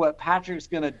sure what Patrick's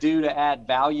going to do to add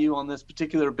value on this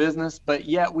particular business, but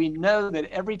yet we know that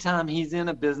every time he's in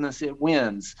a business, it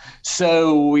wins.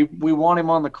 So we want him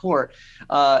on the court.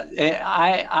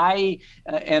 I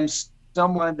am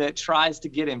someone that tries to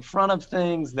get in front of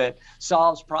things, that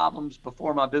solves problems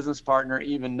before my business partner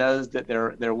even knows that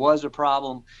there was a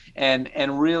problem, and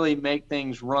really make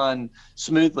things run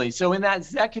smoothly. So in that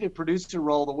executive producer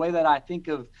role, the way that I think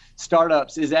of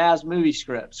startups is as movie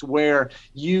scripts, where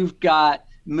you've got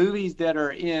movies that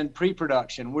are in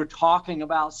pre-production. We're talking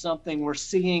about something, we're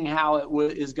seeing how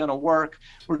it is going to work,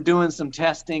 we're doing some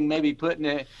testing, maybe putting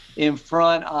it in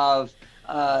front of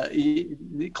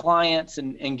clients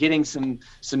and getting some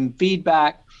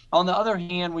feedback. On the other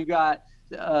hand, we've got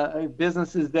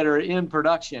businesses that are in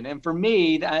production. And for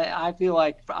me, I feel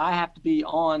like I have to be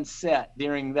on set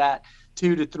during that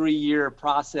 2 to 3 year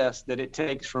process that it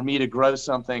takes for me to grow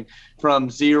something from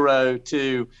 0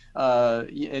 to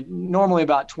normally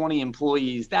about 20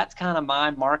 employees. That's kind of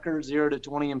my marker, 0 to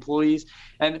 20 employees.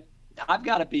 And I've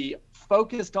got to be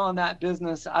focused on that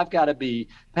business. I've got to be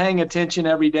paying attention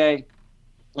every day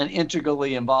and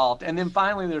integrally involved. And then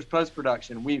finally, there's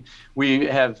post-production. We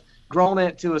have grown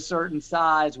it to a certain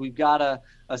size. We've got a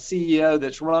CEO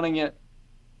that's running it,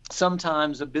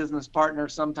 sometimes a business partner,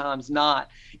 sometimes not.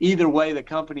 Either way, the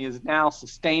company is now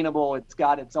sustainable. It's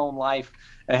got its own life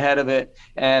ahead of it.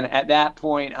 And at that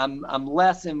point, I'm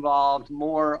less involved,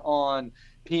 more on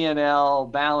P&L,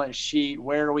 balance sheet,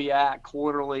 where are we at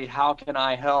quarterly, how can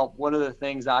I help, what are the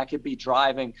things I could be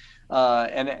driving.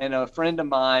 And a friend of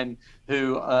mine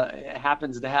who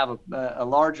happens to have a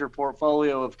larger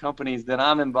portfolio of companies that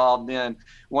I'm involved in.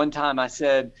 One time I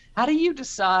said, how do you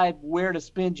decide where to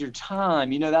spend your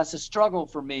time? That's a struggle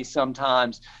for me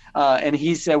sometimes. And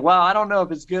he said, well, I don't know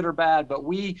if it's good or bad, but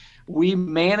we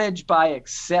manage by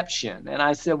exception. And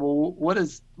I said, well, what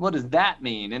does that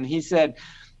mean? And he said,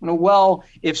 well,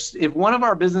 if one of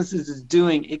our businesses is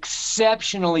doing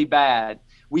exceptionally bad,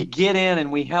 we get in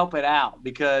and we help it out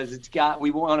because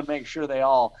we want to make sure they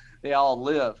all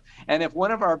live. And if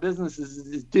one of our businesses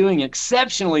is doing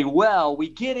exceptionally well, we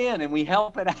get in and we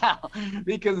help it out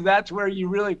because that's where you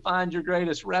really find your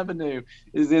greatest revenue,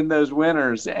 is in those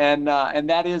winners. And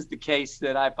that is the case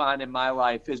that I find in my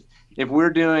life. Is if we're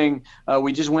doing,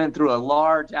 we just went through a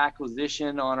large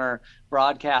acquisition on our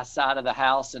broadcast side of the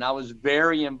house, and I was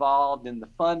very involved in the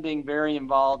funding, very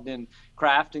involved in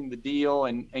crafting the deal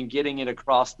and getting it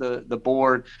across the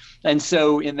board. And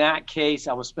so in that case,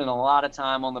 I was spending a lot of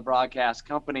time on the broadcast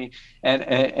company, and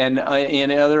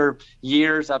in other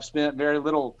years, I've spent very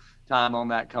little time on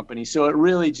that company. So it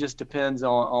really just depends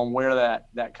on where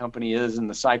that company is in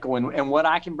the cycle and what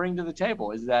I can bring to the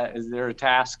table. Is there a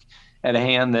task at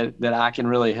hand that I can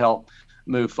really help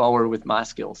move forward with my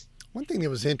skills? One thing that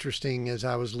was interesting as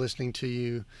I was listening to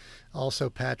you also,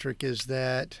 Patrick, is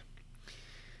that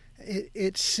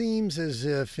it seems as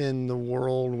if in the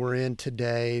world we're in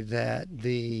today that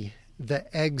the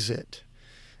exit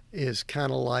is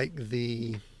kind of like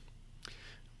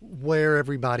where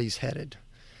everybody's headed.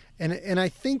 And I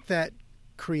think that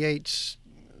creates,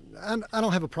 I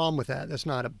don't have a problem with that. That's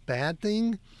not a bad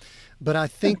thing, but I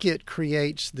think it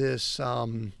creates this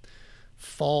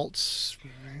false,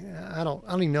 I don't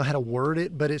even know how to word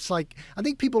it, but it's like, I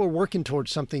think people are working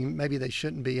towards something maybe they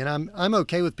shouldn't be. And I'm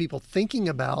okay with people thinking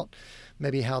about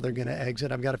maybe how they're going to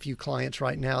exit. I've got a few clients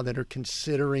right now that are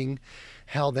considering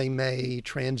how they may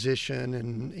transition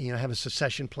and, have a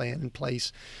succession plan in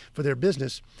place for their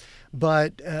business.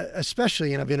 But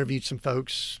especially, and I've interviewed some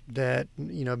folks that,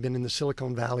 have been in the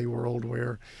Silicon Valley world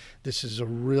where this is a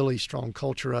really strong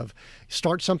culture of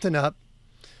start something up,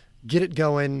 get it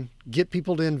going, get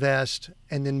people to invest,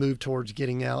 and then move towards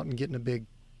getting out and getting a big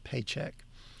paycheck.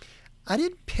 I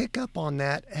didn't pick up on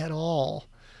that at all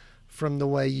from the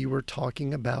way you were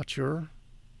talking about your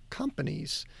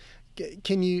companies.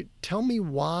 Can you tell me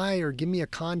why, or give me a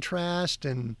contrast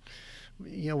and,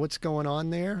 what's going on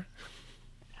there?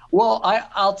 Well,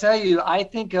 I'll tell you, I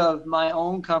think of my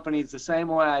own companies the same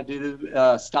way I do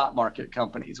stock market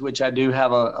companies, which I do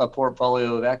have a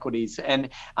portfolio of equities. And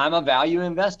I'm a value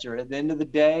investor. At the end of the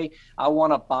day, I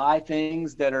want to buy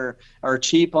things that are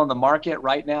cheap on the market,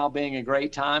 right now being a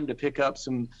great time to pick up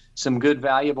some good,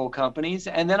 valuable companies.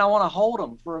 And then I want to hold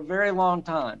them for a very long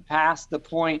time, past the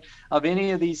point of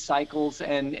any of these cycles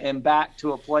and back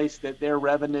to a place that their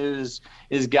revenues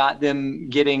has got them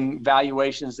getting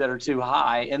valuations that are too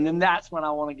high. And then that's when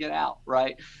I want to get out,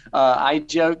 right? I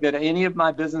joke that any of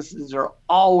my businesses are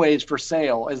always for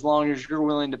sale as long as you're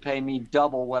willing to pay me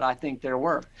double what I think they're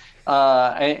worth.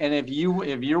 And if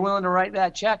you're willing to write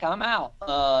that check, I'm out.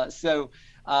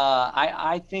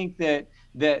 I think that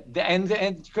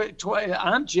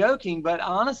I'm joking, but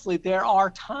honestly, there are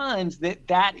times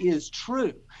that is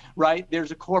true, right?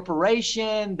 There's a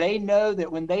corporation, they know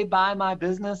that when they buy my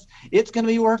business, it's going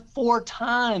to be worth 4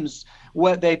 times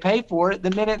what they pay for it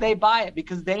the minute they buy it,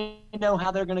 because they know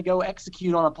how they're going to go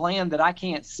execute on a plan that I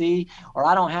can't see, or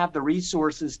I don't have the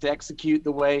resources to execute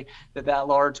the way that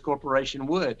large corporation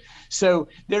would. So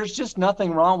there's just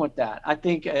nothing wrong with that. I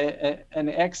think an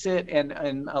exit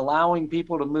and allowing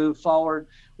people to move forward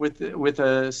with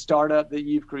a startup that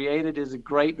you've created is a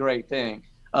great thing.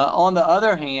 On the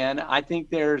other hand, I think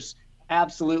there's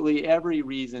absolutely every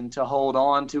reason to hold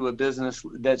on to a business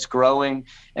that's growing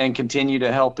and continue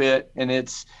to help it and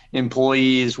its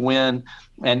employees win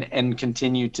and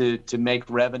continue to make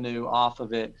revenue off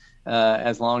of it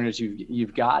as long as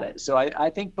you've got it. So I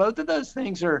think both of those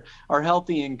things are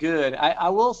healthy and good. I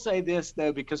will say this,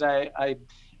 though, because I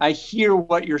hear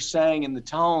what you're saying in the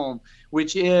tone,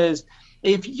 which is,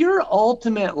 if your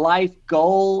ultimate life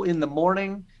goal in the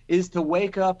morning is to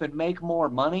wake up and make more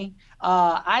money,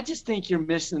 I just think you're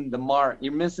missing the mark.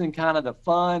 You're missing kind of the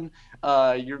fun.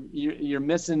 You're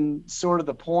missing sort of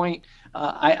the point.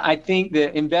 I think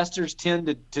that investors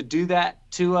tend to do that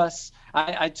to us.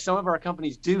 Some of our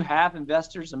companies do have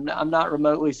investors. I'm not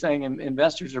remotely saying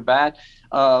investors are bad,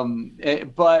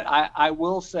 but I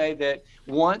will say that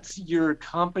once your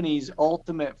company's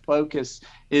ultimate focus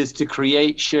is to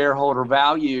create shareholder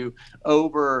value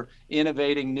over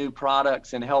innovating new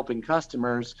products and helping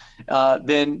customers,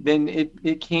 then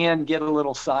it can get a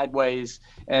little sideways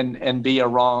and be a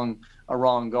wrong a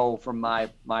wrong goal from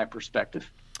my perspective.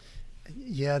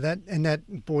 Yeah,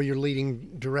 that boy, you're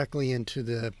leading directly into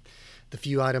the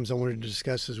few items I wanted to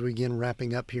discuss as we begin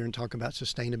wrapping up here and talk about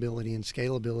sustainability and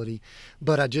scalability.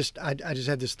 But I just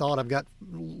had this thought. I've got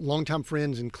longtime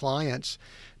friends and clients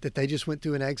that they just went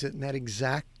through an exit, and that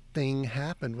exact thing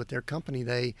happened with their company.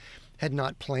 They had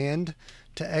not planned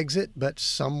to exit, but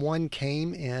someone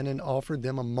came in and offered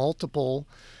them a multiple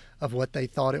of what they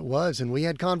thought it was. And we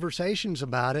had conversations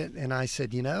about it, and I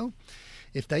said,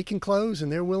 if they can close and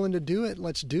they're willing to do it,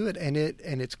 let's do it. And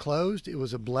it's closed. It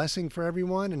was a blessing for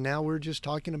everyone. And now we're just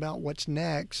talking about what's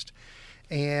next.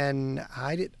 And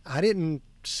I didn't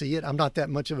see it. I'm not that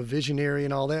much of a visionary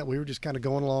and all that. We were just kind of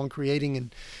going along, creating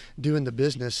and doing the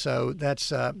business. So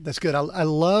that's good. I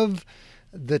love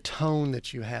the tone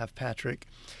that you have, Patrick,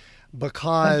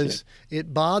 because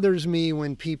it bothers me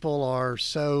when people are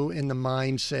so in the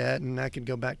mindset, and I could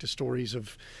go back to stories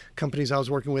of companies I was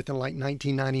working with in like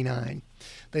 1999.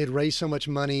 They had raised so much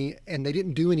money and they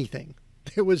didn't do anything.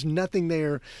 There was nothing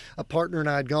there. A partner and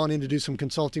I had gone in to do some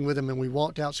consulting with them, and we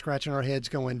walked out scratching our heads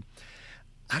going,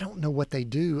 I don't know what they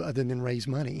do other than raise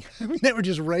money. I mean, they were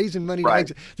just raising money. Right.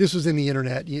 This was in the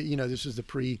internet. This was the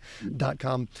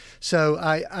pre.com. So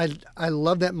I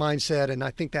love that mindset, and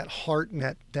I think that heart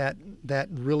and that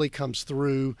really comes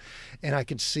through. And I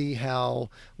can see how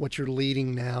what you're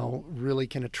leading now really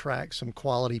can attract some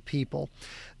quality people.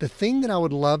 The thing that I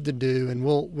would love to do, and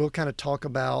we'll kind of talk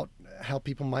about how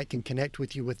people can connect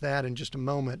with you with that in just a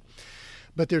moment.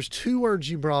 But there's two words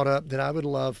you brought up that I would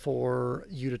love for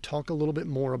you to talk a little bit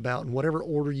more about in whatever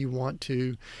order you want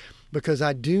to, because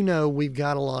I do know we've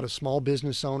got a lot of small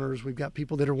business owners. We've got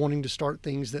people that are wanting to start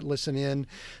things that listen in,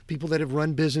 people that have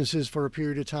run businesses for a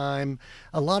period of time.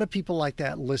 A lot of people like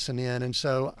that listen in. And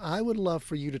so I would love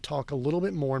for you to talk a little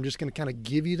bit more. I'm just going to kind of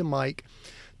give you the mic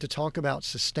to talk about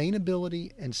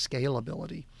sustainability and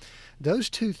scalability. Those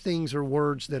two things are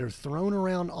words that are thrown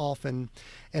around often,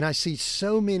 and I see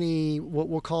so many what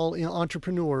we'll call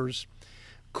entrepreneurs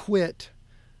quit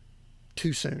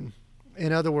too soon.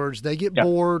 In other words, they get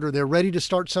bored or they're ready to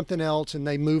start something else and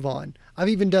they move on. I've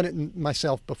even done it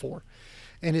myself before,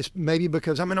 and it's maybe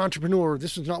because I'm an entrepreneur,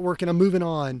 this is not working, I'm moving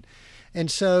on.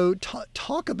 And so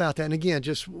talk about that. And again,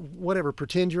 just whatever,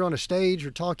 pretend you're on a stage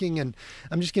or talking, and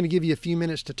I'm just going to give you a few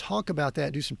minutes to talk about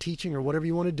that, do some teaching or whatever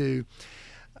you want to do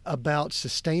about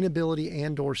sustainability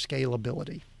and or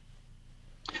scalability.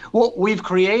 Well, we've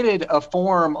created a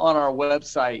form on our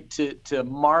website to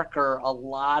marker a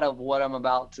lot of what I'm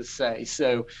about to say.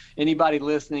 So anybody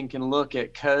listening can look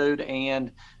at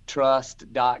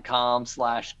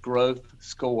codeandtrust.com/growth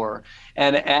score.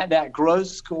 And at that growth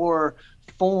score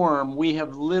form, we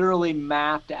have literally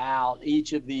mapped out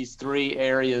each of these three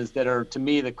areas that are, to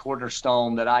me, the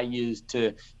cornerstone that I use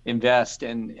to invest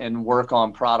and work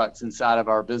on products inside of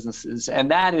our businesses. And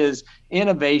that is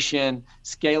innovation,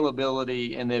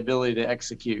 scalability, and the ability to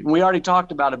execute. And we already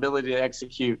talked about ability to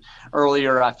execute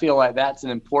earlier. I feel like that's an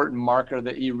important marker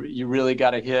that you really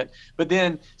got to hit. But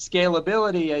then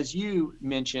scalability, as you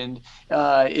mentioned,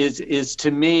 is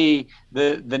to me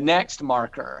the next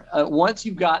marker. Once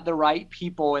you've got the right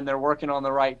people and they're working on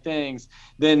the right things,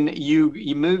 then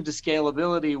you move to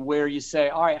scalability, where you say,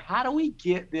 all right, how do we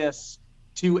get this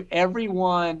to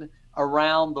everyone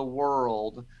around the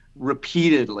world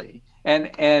repeatedly? And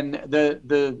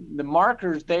the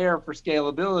markers there for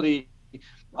scalability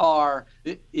are,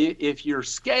 if you're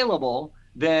scalable,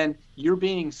 then you're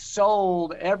being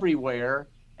sold everywhere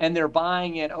and they're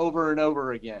buying it over and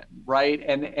over again, right?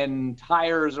 And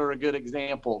tires are a good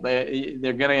example.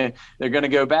 They're gonna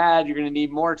go bad. You're gonna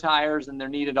need more tires, and they're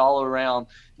needed all around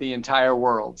the entire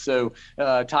world. So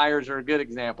tires are a good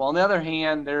example. On the other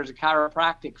hand, there's a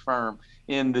chiropractic firm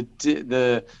in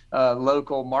the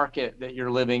local market that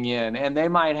you're living in, and they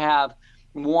might have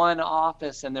one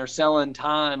office and they're selling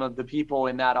time of the people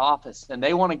in that office, and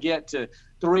they want to get to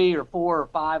 3 or 4 or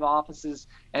 5 offices.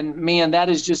 And man, that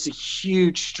is just a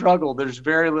huge struggle. There's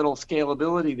very little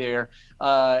scalability there.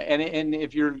 And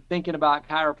if you're thinking about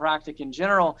chiropractic in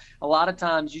general, a lot of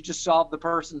times you just solve the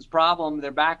person's problem,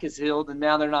 their back is healed, and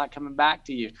now they're not coming back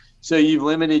to you. So you've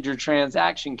limited your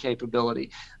transaction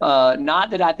capability. Not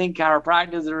that I think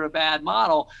chiropractors are a bad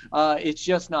model, it's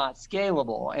just not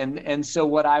scalable. And so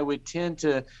what I would tend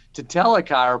to tell a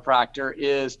chiropractor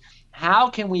is, how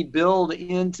can we build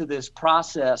into this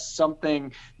process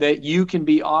something that you can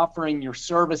be offering your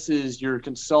services, your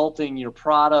consulting, your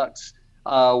products,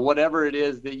 whatever it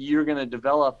is that you're going to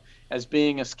develop as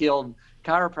being a skilled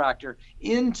chiropractor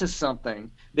into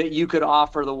something that you could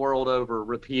offer the world over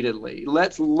repeatedly.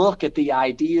 Let's look at the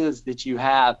ideas that you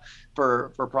have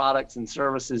for products and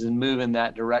services and move in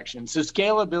that direction. So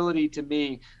scalability to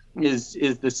me is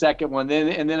the second one.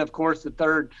 Then of course the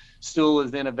third stool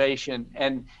is innovation,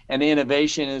 and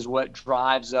innovation is what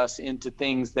drives us into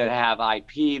things that have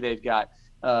IP. They've got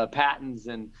patents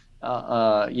and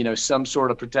some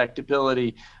sort of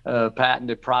protectability,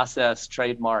 patented process,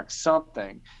 trademark,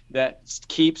 something that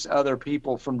keeps other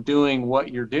people from doing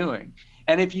what you're doing.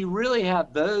 And if you really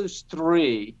have those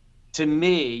three, to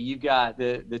me, you've got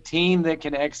the team that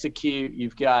can execute,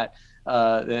 you've got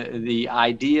the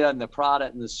idea and the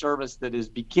product and the service that is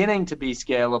beginning to be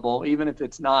scalable, even if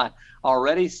it's not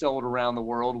already sold around the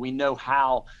world. We know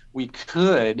how we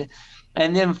could.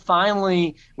 And then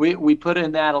finally, we put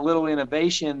in that a little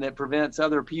innovation that prevents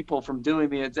other people from doing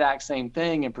the exact same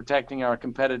thing and protecting our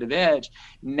competitive edge.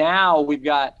 Now we've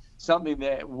got something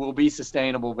that will be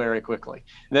sustainable very quickly.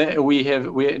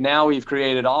 We've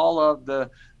created all of the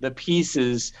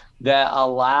pieces that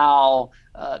allow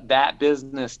that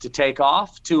business to take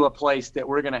off to a place that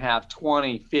we're going to have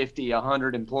 20, 50,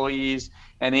 100 employees,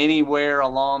 and anywhere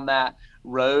along that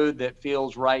road that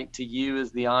feels right to you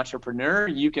as the entrepreneur,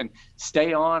 you can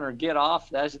stay on or get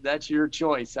off. That's your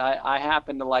choice. I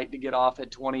happen to like to get off at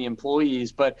 20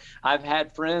 employees, but I've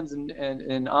had friends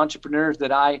and entrepreneurs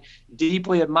that I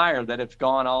deeply admire that have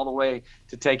gone all the way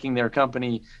to taking their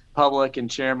company public and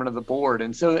chairman of the board.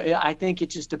 And so I think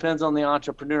it just depends on the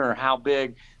entrepreneur, how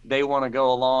big they want to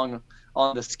go along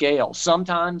on the scale.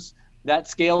 Sometimes that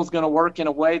scale is going to work in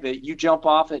a way that you jump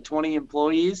off at 20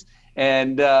 employees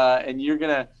and you're going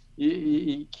to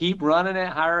you keep running it,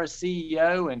 hire a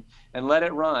CEO and let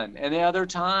it run. And the other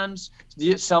times,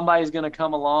 somebody's going to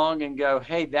come along and go,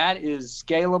 hey, that is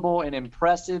scalable and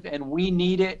impressive, and we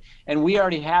need it, and we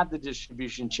already have the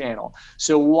distribution channel.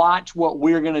 So watch what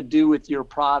we're going to do with your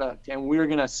product, and we're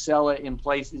going to sell it in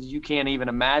places you can't even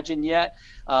imagine yet.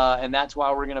 And that's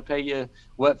why we're going to pay you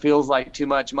what feels like too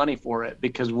much money for it,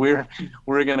 because we're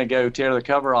going to go tear the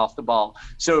cover off the ball.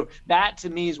 So that to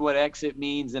me is what exit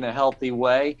means in a healthy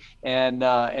way, and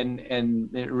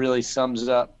it really sums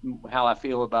up how I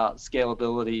feel about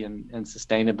scalability and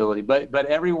sustainability. But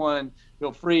everyone,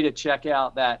 feel free to check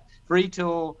out that free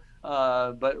tool.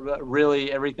 But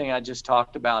really, everything I just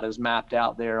talked about is mapped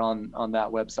out there on that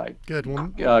website. Good.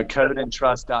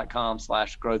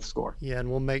 Codeandtrust.com/growth score. Yeah,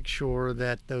 and we'll make sure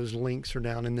that those links are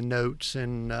down in the notes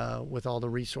and with all the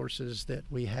resources that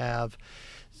we have.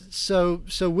 So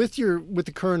with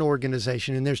the current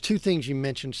organization, and there's two things you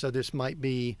mentioned. So this might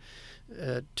be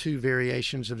two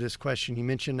variations of this question. You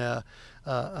mentioned a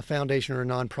foundation or a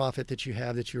nonprofit that you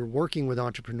have that you're working with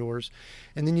entrepreneurs,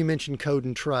 and then you mentioned Code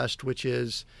and Trust, which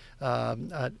is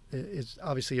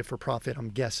obviously a for-profit, I'm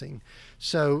guessing.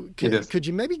 So could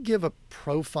you maybe give a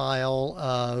profile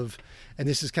of, and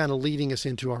this is kind of leading us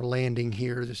into our landing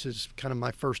here. This is kind of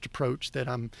my first approach that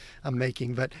I'm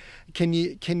making, but can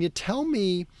you tell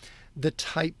me the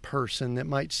type person that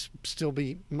might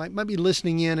be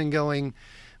listening in and going,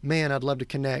 man, I'd love to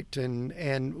connect,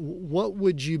 and what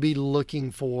would you be looking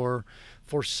for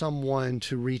someone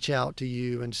to reach out to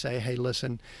you and say, hey,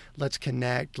 listen, let's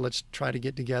connect, let's try to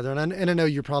get together. And I know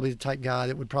you're probably the type guy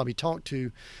that would probably talk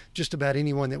to just about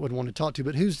anyone that would want to talk to,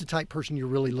 but who's the type person you're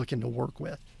really looking to work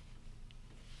with?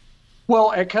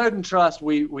 Well, at Code and Trust,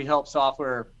 we help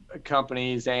software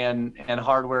companies and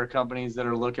hardware companies that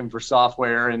are looking for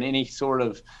software, and any sort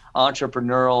of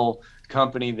entrepreneurial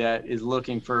company that is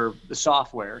looking for the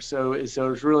software. So it's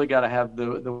really got to have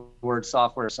the word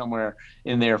software somewhere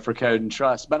in there for Code and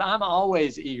Trust. But I'm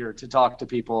always eager to talk to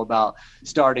people about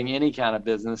starting any kind of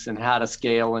business and how to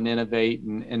scale and innovate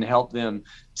and help them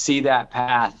see that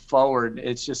path forward.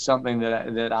 It's just something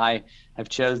that I have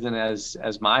chosen as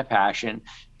my passion.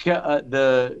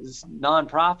 The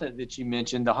nonprofit that you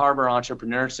mentioned, the Harbor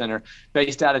Entrepreneur Center,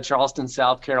 based out of Charleston,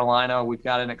 South Carolina, we've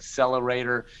got an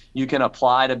accelerator. You can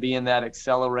apply to be in that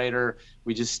accelerator.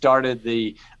 We just started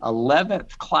the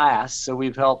 11th class, so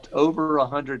we've helped over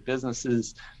 100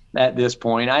 businesses at this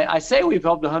point. I say we've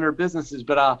helped 100 businesses,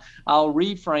 but I'll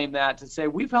reframe that to say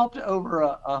we've helped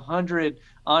over 100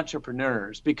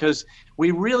 entrepreneurs, because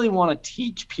we really want to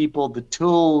teach people the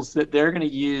tools that they're going to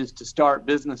use to start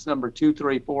business number 2,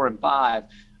 3, 4, and 5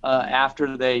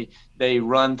 after they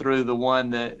run through the one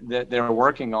that they're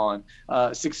working on,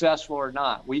 successful or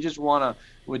not. We just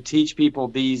would teach people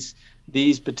these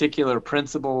these particular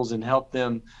principles and help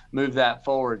them move that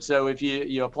forward. So if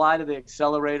you apply to the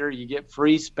accelerator, you get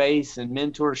free space and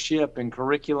mentorship and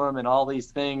curriculum and all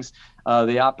these things,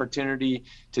 the opportunity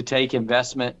to take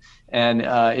investment. And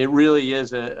it really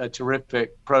is a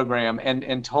terrific program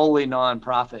and totally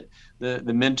nonprofit.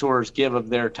 The mentors give of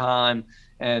their time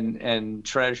and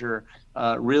treasure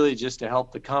really just to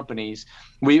help the companies.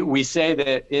 We say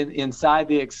that inside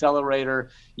the accelerator,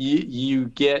 you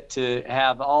get to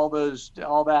have all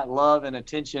that love and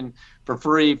attention for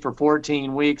free for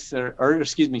 14 weeks or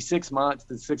excuse me, 6 months,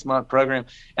 the 6-month program.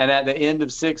 And at the end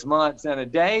of 6 months and a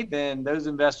day, then those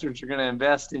investors are going to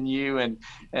invest in you and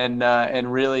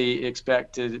really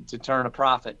expect to turn a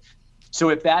profit. So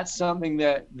if that's something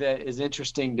that is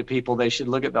interesting to people, they should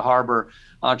look at the Harbor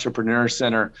Entrepreneur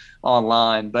Center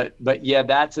online. But yeah,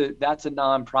 that's a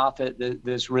nonprofit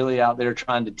that's really out there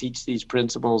trying to teach these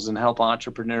principles and help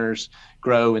entrepreneurs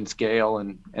grow and scale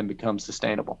and become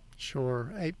sustainable.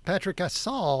 Sure. Hey, Patrick, I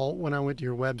saw when I went to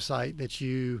your website that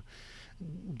you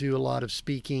do a lot of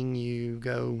speaking. You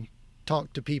go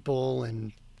talk to people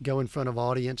and go in front of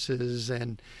audiences,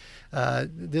 and I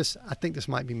think this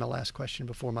might be my last question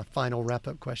before my final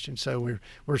wrap-up question. So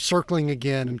we're circling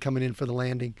again and coming in for the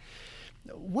landing.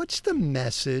 What's the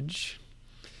message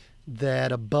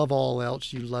that above all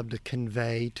else you love to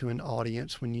convey to an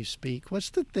audience when you speak?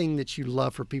 What's the thing that you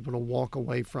love for people to walk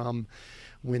away from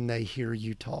when they hear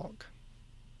you talk?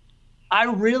 I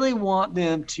really want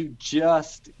them to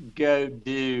just go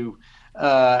do.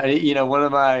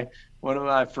 One of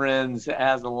my friends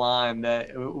has a line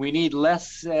that we need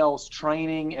less sales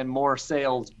training and more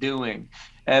sales doing.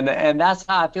 And that's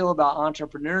how I feel about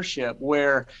entrepreneurship,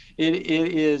 where it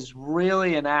is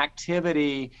really an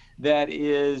activity that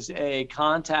is a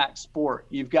contact sport.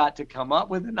 You've got to come up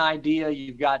with an idea.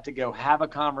 You've got to go have a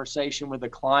conversation with a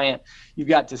client. You've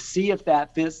got to see if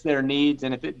that fits their needs.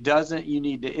 And if it doesn't, you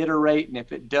need to iterate. And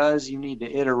if it does, you need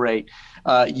to iterate.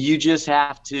 You just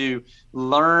have to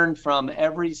learn from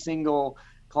every single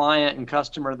client and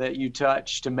customer that you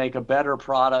touch to make a better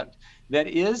product that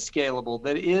is scalable,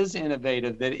 that is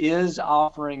innovative, that is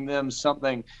offering them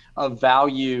something of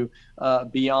value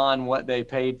beyond what they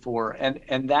paid for.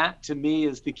 And that, to me,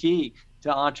 is the key to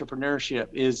entrepreneurship,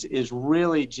 is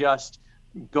really just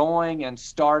going and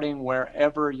starting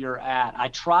wherever you're at. I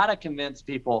try to convince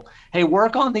people, hey,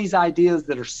 work on these ideas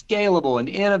that are scalable and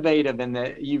innovative and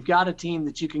that you've got a team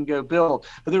that you can go build.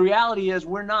 But the reality is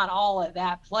we're not all at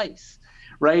that place.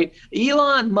 Right?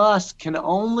 Elon Musk can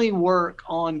only work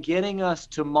on getting us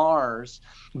to Mars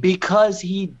because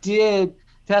he did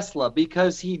Tesla,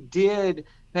 because he did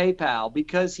PayPal,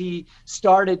 because he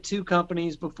started 2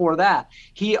 companies before that.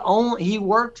 He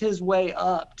worked his way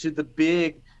up to the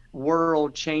big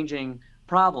world-changing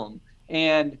problem.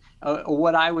 And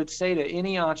what I would say to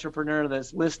any entrepreneur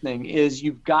that's listening is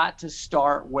you've got to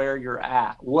start where you're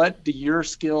at. What do your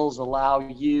skills allow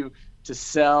you to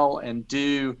sell and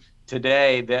do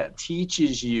today that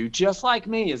teaches you, just like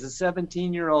me as a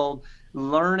 17-year-old,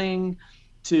 learning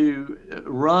to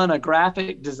run a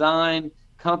graphic design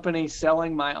company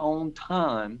selling my own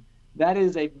time? That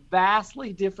is a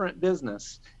vastly different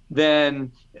business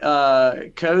than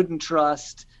Code and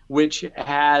Trust, which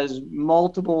has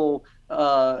multiple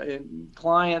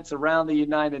clients around the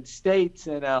United States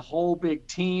and a whole big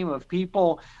team of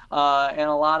people and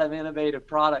a lot of innovative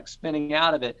products spinning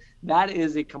out of it. That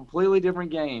is a completely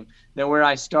different game than where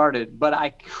I started, but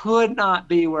I could not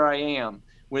be where I am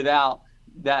without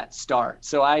that start.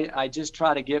 So I just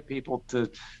try to get people to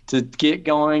get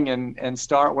going and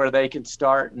start where they can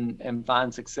start and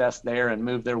find success there and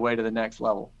move their way to the next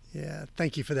level. Yeah,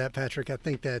 thank you for that, Patrick. I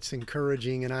think that's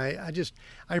encouraging, and I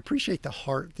appreciate the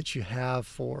heart that you have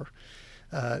for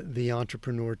the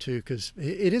entrepreneur too, because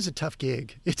it is a tough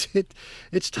gig.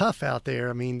 It's tough out there.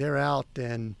 I mean, they're out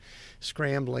and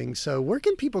scrambling. So where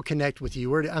can people connect with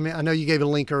you? I know you gave a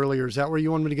link earlier. Is that where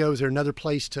you want me to go? Is there another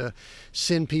place to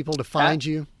send people to find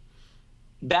you?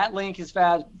 That link is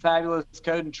fabulous.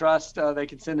 Code and Trust. They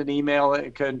can send an email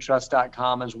at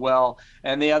codeandtrust.com as well.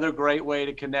 And the other great way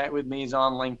to connect with me is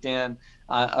on LinkedIn.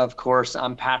 Of course,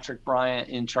 I'm Patrick Bryant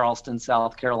in Charleston,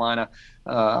 South Carolina.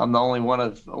 I'm the only one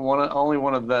of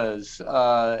those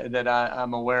that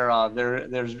I'm aware of.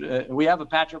 We have a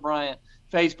Patrick Bryant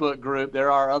Facebook group. There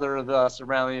are other of us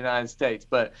around the United States,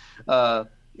 but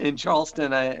in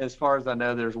Charleston, as far as I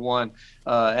know, there's one,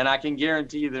 and I can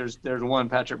guarantee you there's one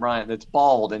Patrick Bryant that's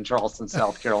bald in Charleston,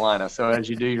 South Carolina. So as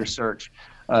you do your search,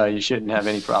 you shouldn't have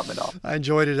any problem at all. I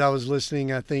enjoyed it. I was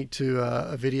listening, I think, to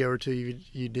a video or two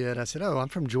you did. I said, "Oh, I'm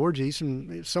from Georgia. He's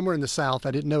from somewhere in the South."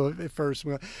 I didn't know at first.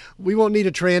 We won't need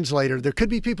a translator. There could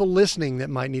be people listening that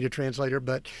might need a translator,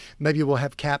 but maybe we'll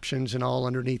have captions and all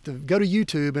underneath. Go to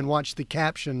YouTube and watch the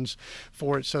captions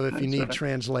for it. So if you need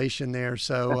translation there.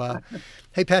 So,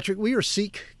 hey, Patrick, we are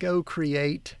Seek, Go,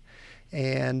 Create.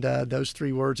 And those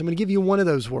 3 words. I'm going to give you one of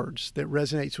those words that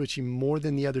resonates with you more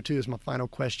than the other 2 as my final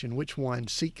question. Which one?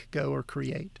 Seek, go, or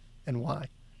create, and why?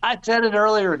 I said it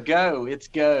earlier. Go. It's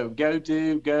go. Go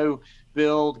do. Go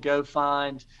build. Go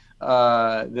find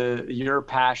your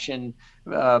passion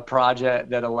project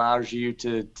that allows you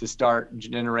to start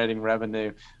generating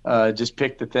revenue. Just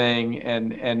pick the thing,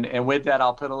 and with that,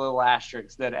 I'll put a little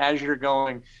asterisk that as you're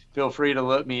going, feel free to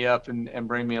look me up and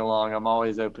bring me along. I'm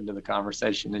always open to the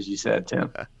conversation, as you said,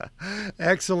 Tim.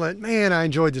 Excellent. Man, I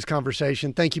enjoyed this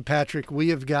conversation. Thank you, Patrick. We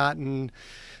have gotten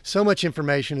so much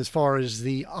information as far as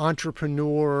the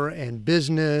entrepreneur and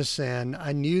business, and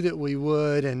I knew that we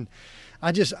would. And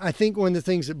I think one of the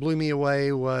things that blew me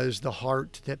away was the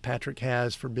heart that Patrick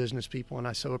has for business people, and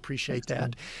I so appreciate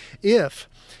that. If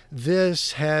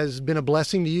this has been a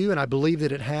blessing to you, and I believe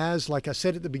that it has, like I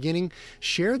said at the beginning,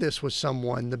 share this with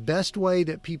someone. The best way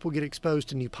that people get exposed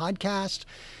to new podcasts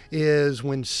is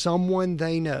when someone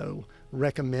they know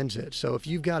recommends it. So if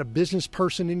you've got a business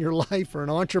person in your life or an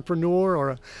entrepreneur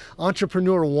or an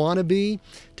entrepreneur wannabe,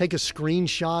 take a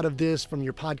screenshot of this from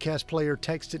your podcast player,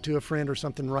 text it to a friend or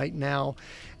something right now,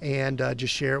 and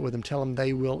just share it with them. Tell them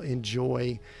they will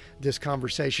enjoy this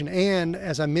conversation. And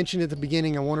as I mentioned at the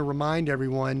beginning, I want to remind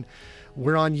everyone,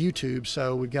 we're on YouTube,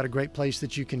 so we've got a great place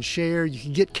that you can share. You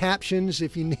can get captions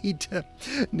if you need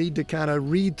to kind of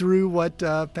read through what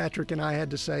Patrick and I had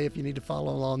to say. If you need to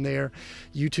follow along there,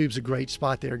 YouTube's a great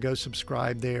spot there. Go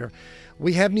subscribe there.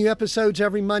 We have new episodes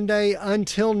every Monday.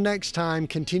 Until next time,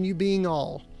 continue being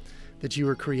all that you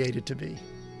were created to be.